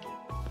animals.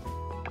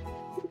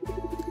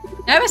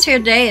 The atmosphere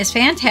today is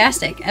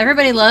fantastic.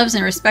 Everybody loves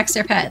and respects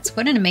their pets.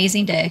 What an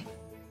amazing day.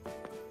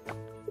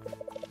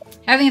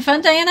 Having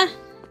fun, Diana?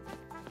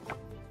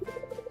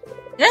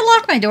 Did I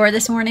lock my door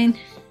this morning?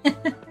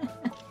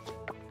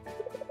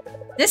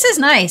 This is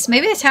nice.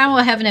 Maybe the town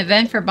will have an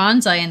event for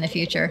bonsai in the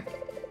future.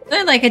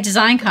 Something like a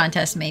design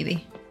contest,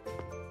 maybe.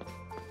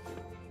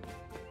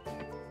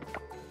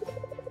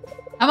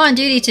 I'm on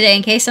duty today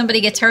in case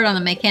somebody gets hurt on the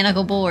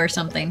Mechanical Bull or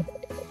something.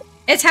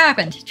 It's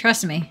happened,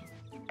 trust me.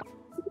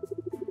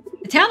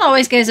 The town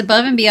always goes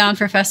above and beyond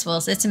for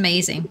festivals. It's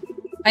amazing.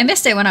 I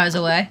missed it when I was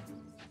away.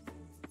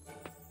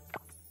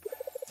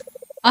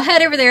 I'll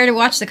head over there to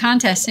watch the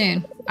contest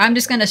soon. I'm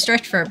just gonna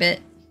stretch for a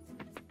bit.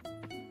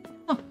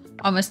 Oh,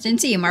 almost didn't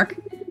see you, Mark.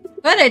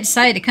 Glad I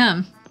decided to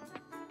come.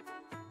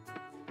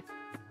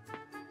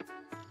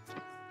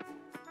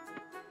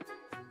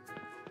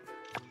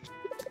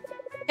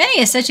 Penny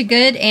is such a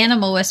good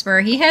animal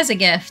whisperer. He has a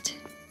gift.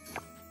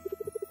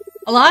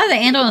 A lot of the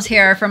animals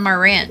here are from our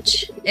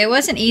ranch. It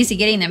wasn't easy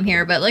getting them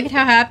here, but look at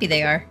how happy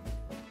they are.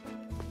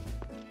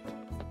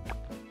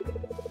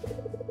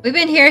 We've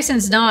been here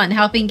since dawn,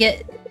 helping to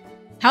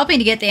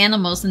get the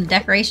animals and the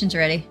decorations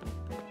ready.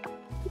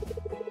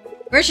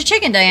 Where's your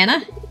chicken,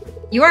 Diana?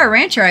 You are a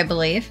rancher, I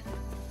believe.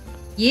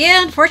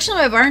 Yeah,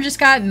 unfortunately my barn just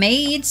got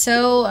made,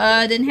 so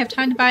didn't have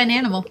time to buy an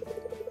animal.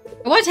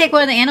 I want to take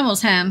one of the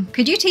animals home.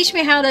 Could you teach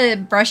me how to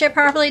brush it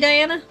properly,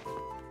 Diana?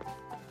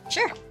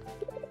 Sure.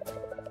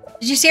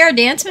 Did you see our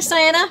dance, Miss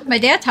Diana? My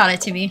dad taught it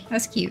to me.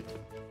 That's cute.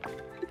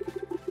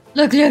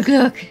 Look, look,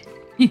 look.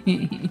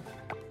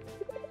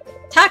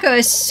 Taco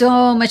is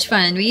so much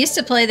fun. We used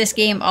to play this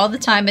game all the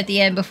time at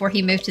the end before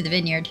he moved to the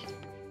vineyard.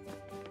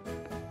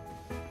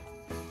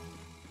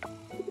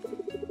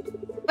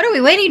 What are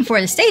we waiting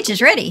for? The stage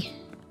is ready.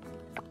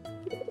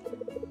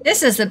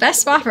 This is the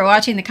best spot for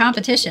watching the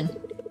competition.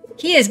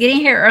 Key is getting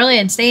here early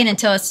and staying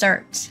until it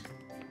starts.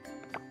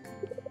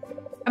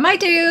 I might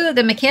do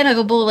the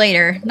Mechanical Bull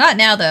later. Not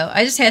now, though.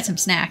 I just had some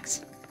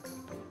snacks.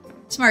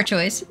 Smart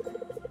choice.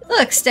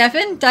 Look,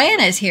 Stefan,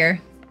 Diana is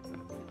here.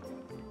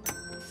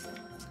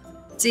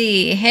 Let's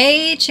see.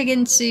 Hay,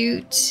 chicken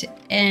suit,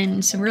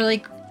 and some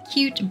really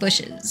cute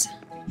bushes.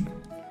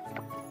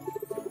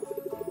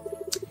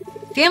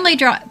 Family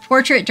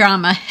portrait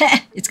drama.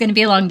 It's going to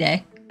be a long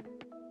day.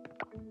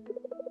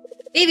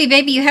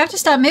 Baby, you have to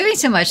stop moving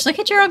so much. Look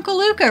at your Uncle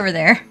Luke over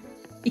there.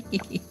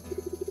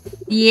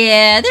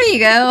 Yeah, there you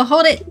go.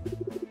 Hold it.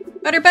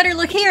 Butter,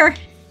 look here.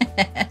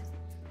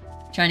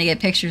 Trying to get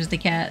pictures of the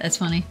cat. That's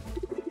funny.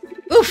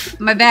 Oof,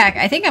 my back.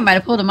 I think I might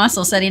have pulled a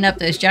muscle setting up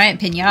those giant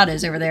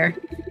piñatas over there.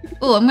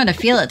 Ooh, I'm going to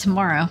feel it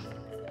tomorrow.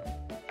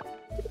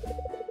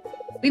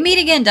 We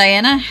meet again,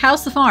 Diana.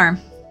 How's the farm?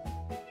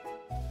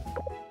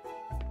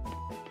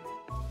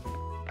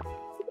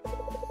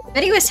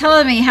 Betty was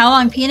telling me how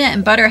long Peanut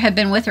and Butter have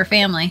been with her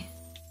family.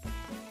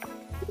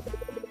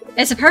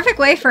 It's a perfect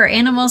way for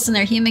animals and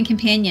their human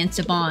companions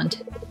to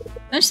bond.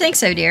 Don't you think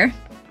so, dear?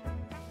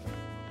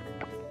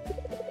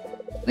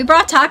 We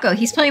brought Taco.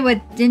 He's playing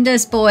with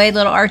Dinda's boy,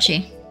 little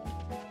Archie.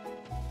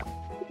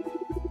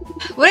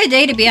 What a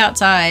day to be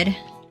outside.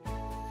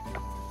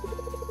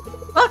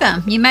 Well,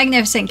 Welcome, you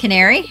magnificent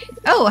canary.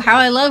 Oh, how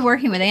I love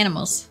working with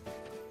animals.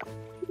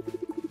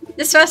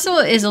 This festival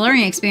is a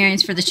learning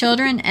experience for the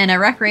children and a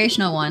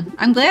recreational one.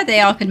 I'm glad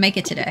they all could make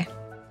it today.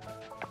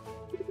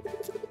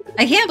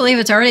 I can't believe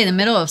it's already the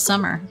middle of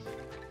summer.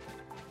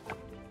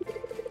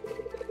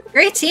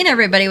 Great seeing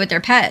everybody with their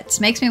pets.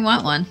 Makes me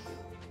want one.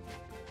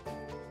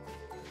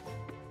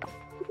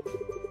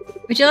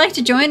 Would you like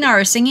to join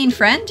our singing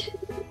friend?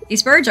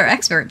 These birds are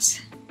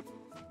experts.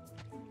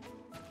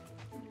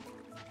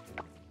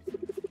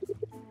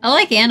 I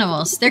like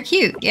animals. They're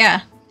cute,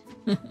 yeah.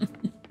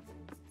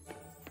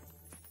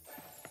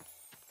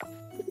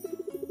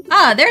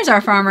 Ah, there's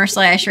our farmer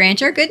slash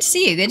rancher. Good to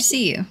see you, good to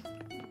see you.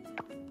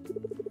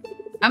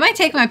 I might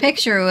take my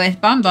picture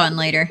with Bon Bon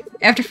later,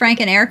 after Frank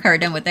and Eric are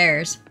done with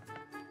theirs.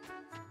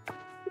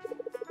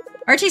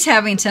 Archie's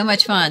having so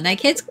much fun. That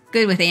kid's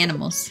good with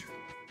animals.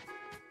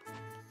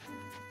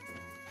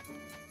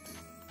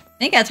 I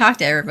think I talked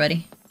to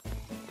everybody.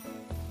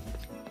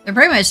 So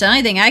pretty much the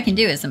only thing I can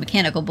do is the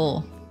mechanical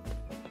bull.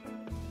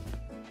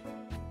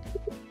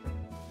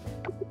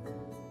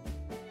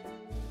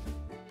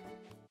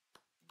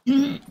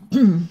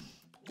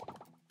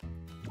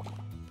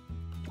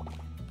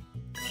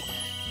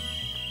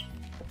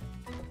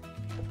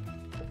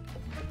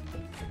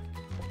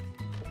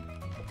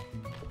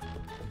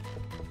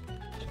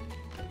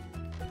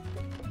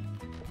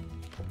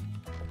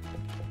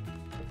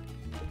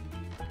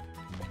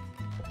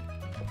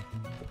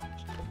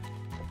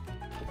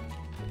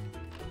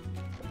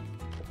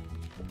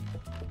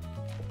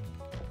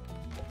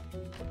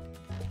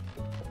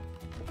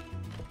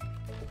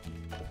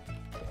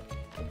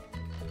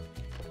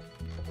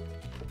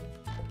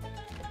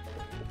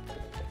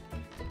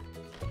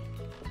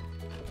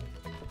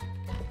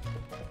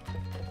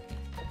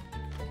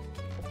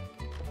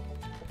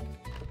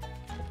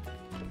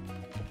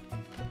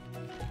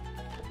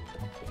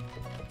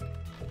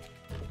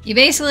 You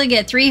basically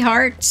get 3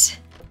 hearts,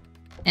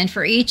 and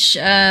for each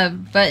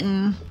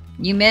button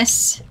you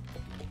miss,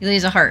 you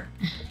lose a heart.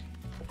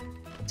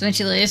 So once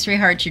you lose 3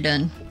 hearts, you're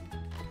done.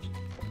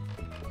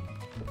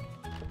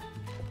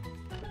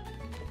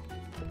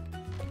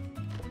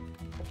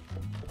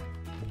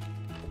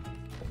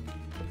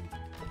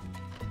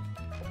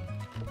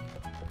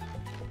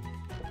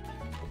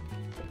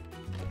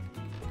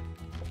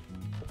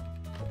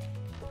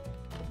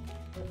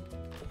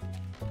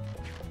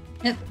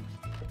 Yep.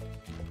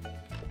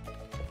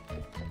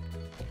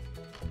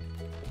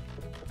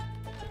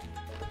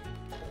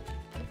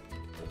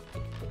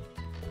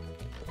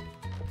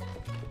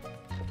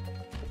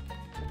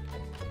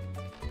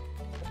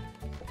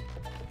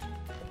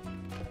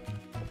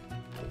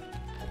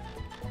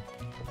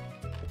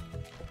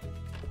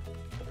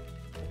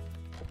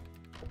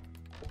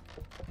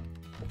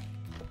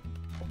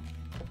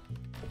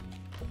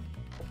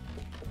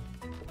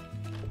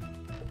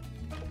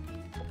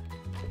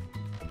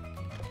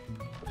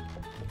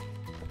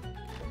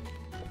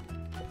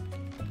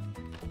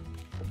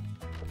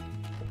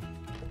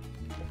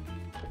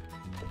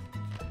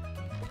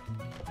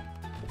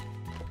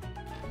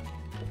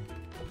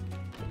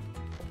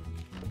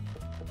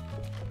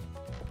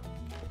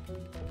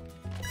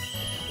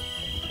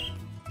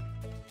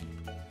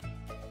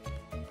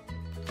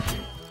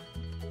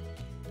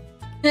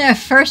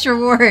 First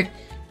reward,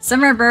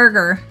 summer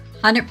burger,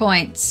 100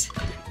 points.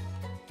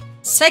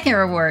 Second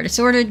reward,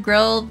 assorted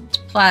grilled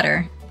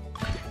platter.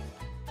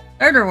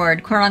 Third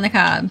reward, corn on the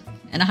cob,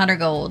 and 100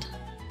 gold.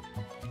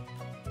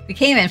 We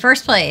came in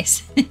first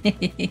place.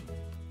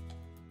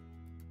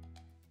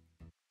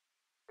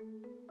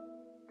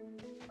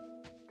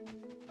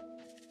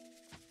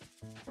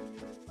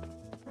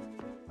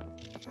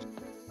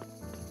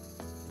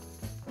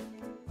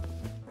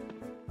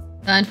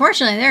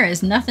 Unfortunately, there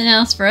is nothing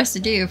else for us to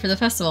do for the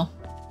festival.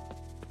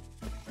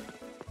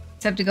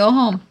 Except to go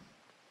home.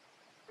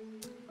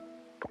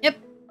 Yep.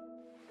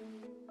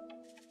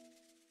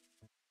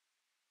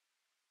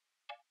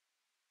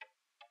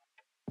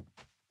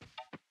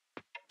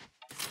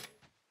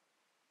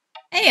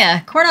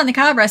 Hey, corn on the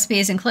cob recipe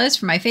is enclosed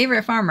for my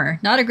favorite farmer.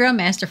 Not a grill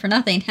master for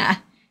nothing.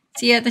 Ha!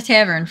 See you at the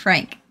tavern,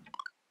 Frank.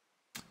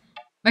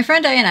 My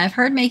friend Diana, I've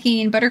heard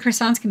making butter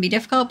croissants can be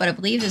difficult, but I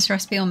believe this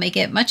recipe will make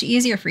it much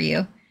easier for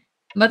you.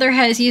 Mother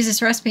has used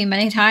this recipe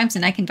many times,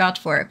 and I can vouch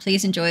for it.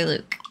 Please enjoy,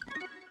 Luke.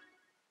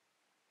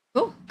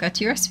 Cool, got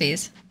 2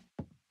 recipes.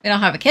 We don't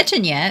have a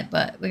kitchen yet,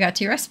 but we got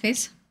 2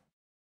 recipes.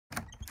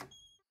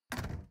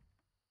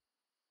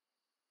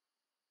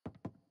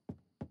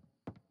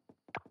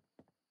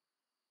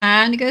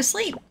 Time to go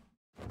sleep.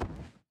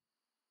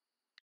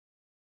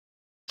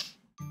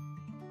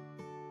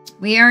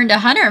 We earned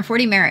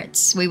 140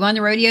 merits. We won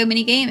the rodeo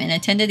minigame and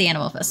attended the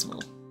animal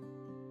festival.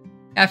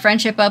 Got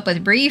friendship up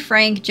with Bree,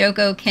 Frank,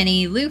 Joko,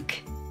 Kenny, Luke,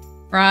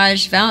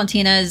 Raj,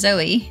 Valentina,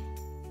 Zoe.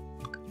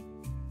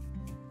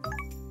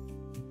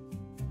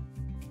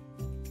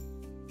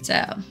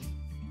 So,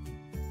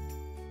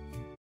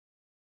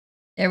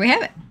 there we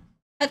have it.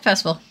 Pet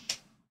Festival.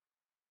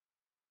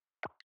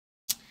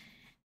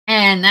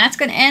 And that's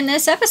going to end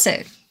this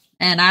episode.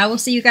 And I will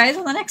see you guys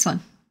on the next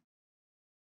one.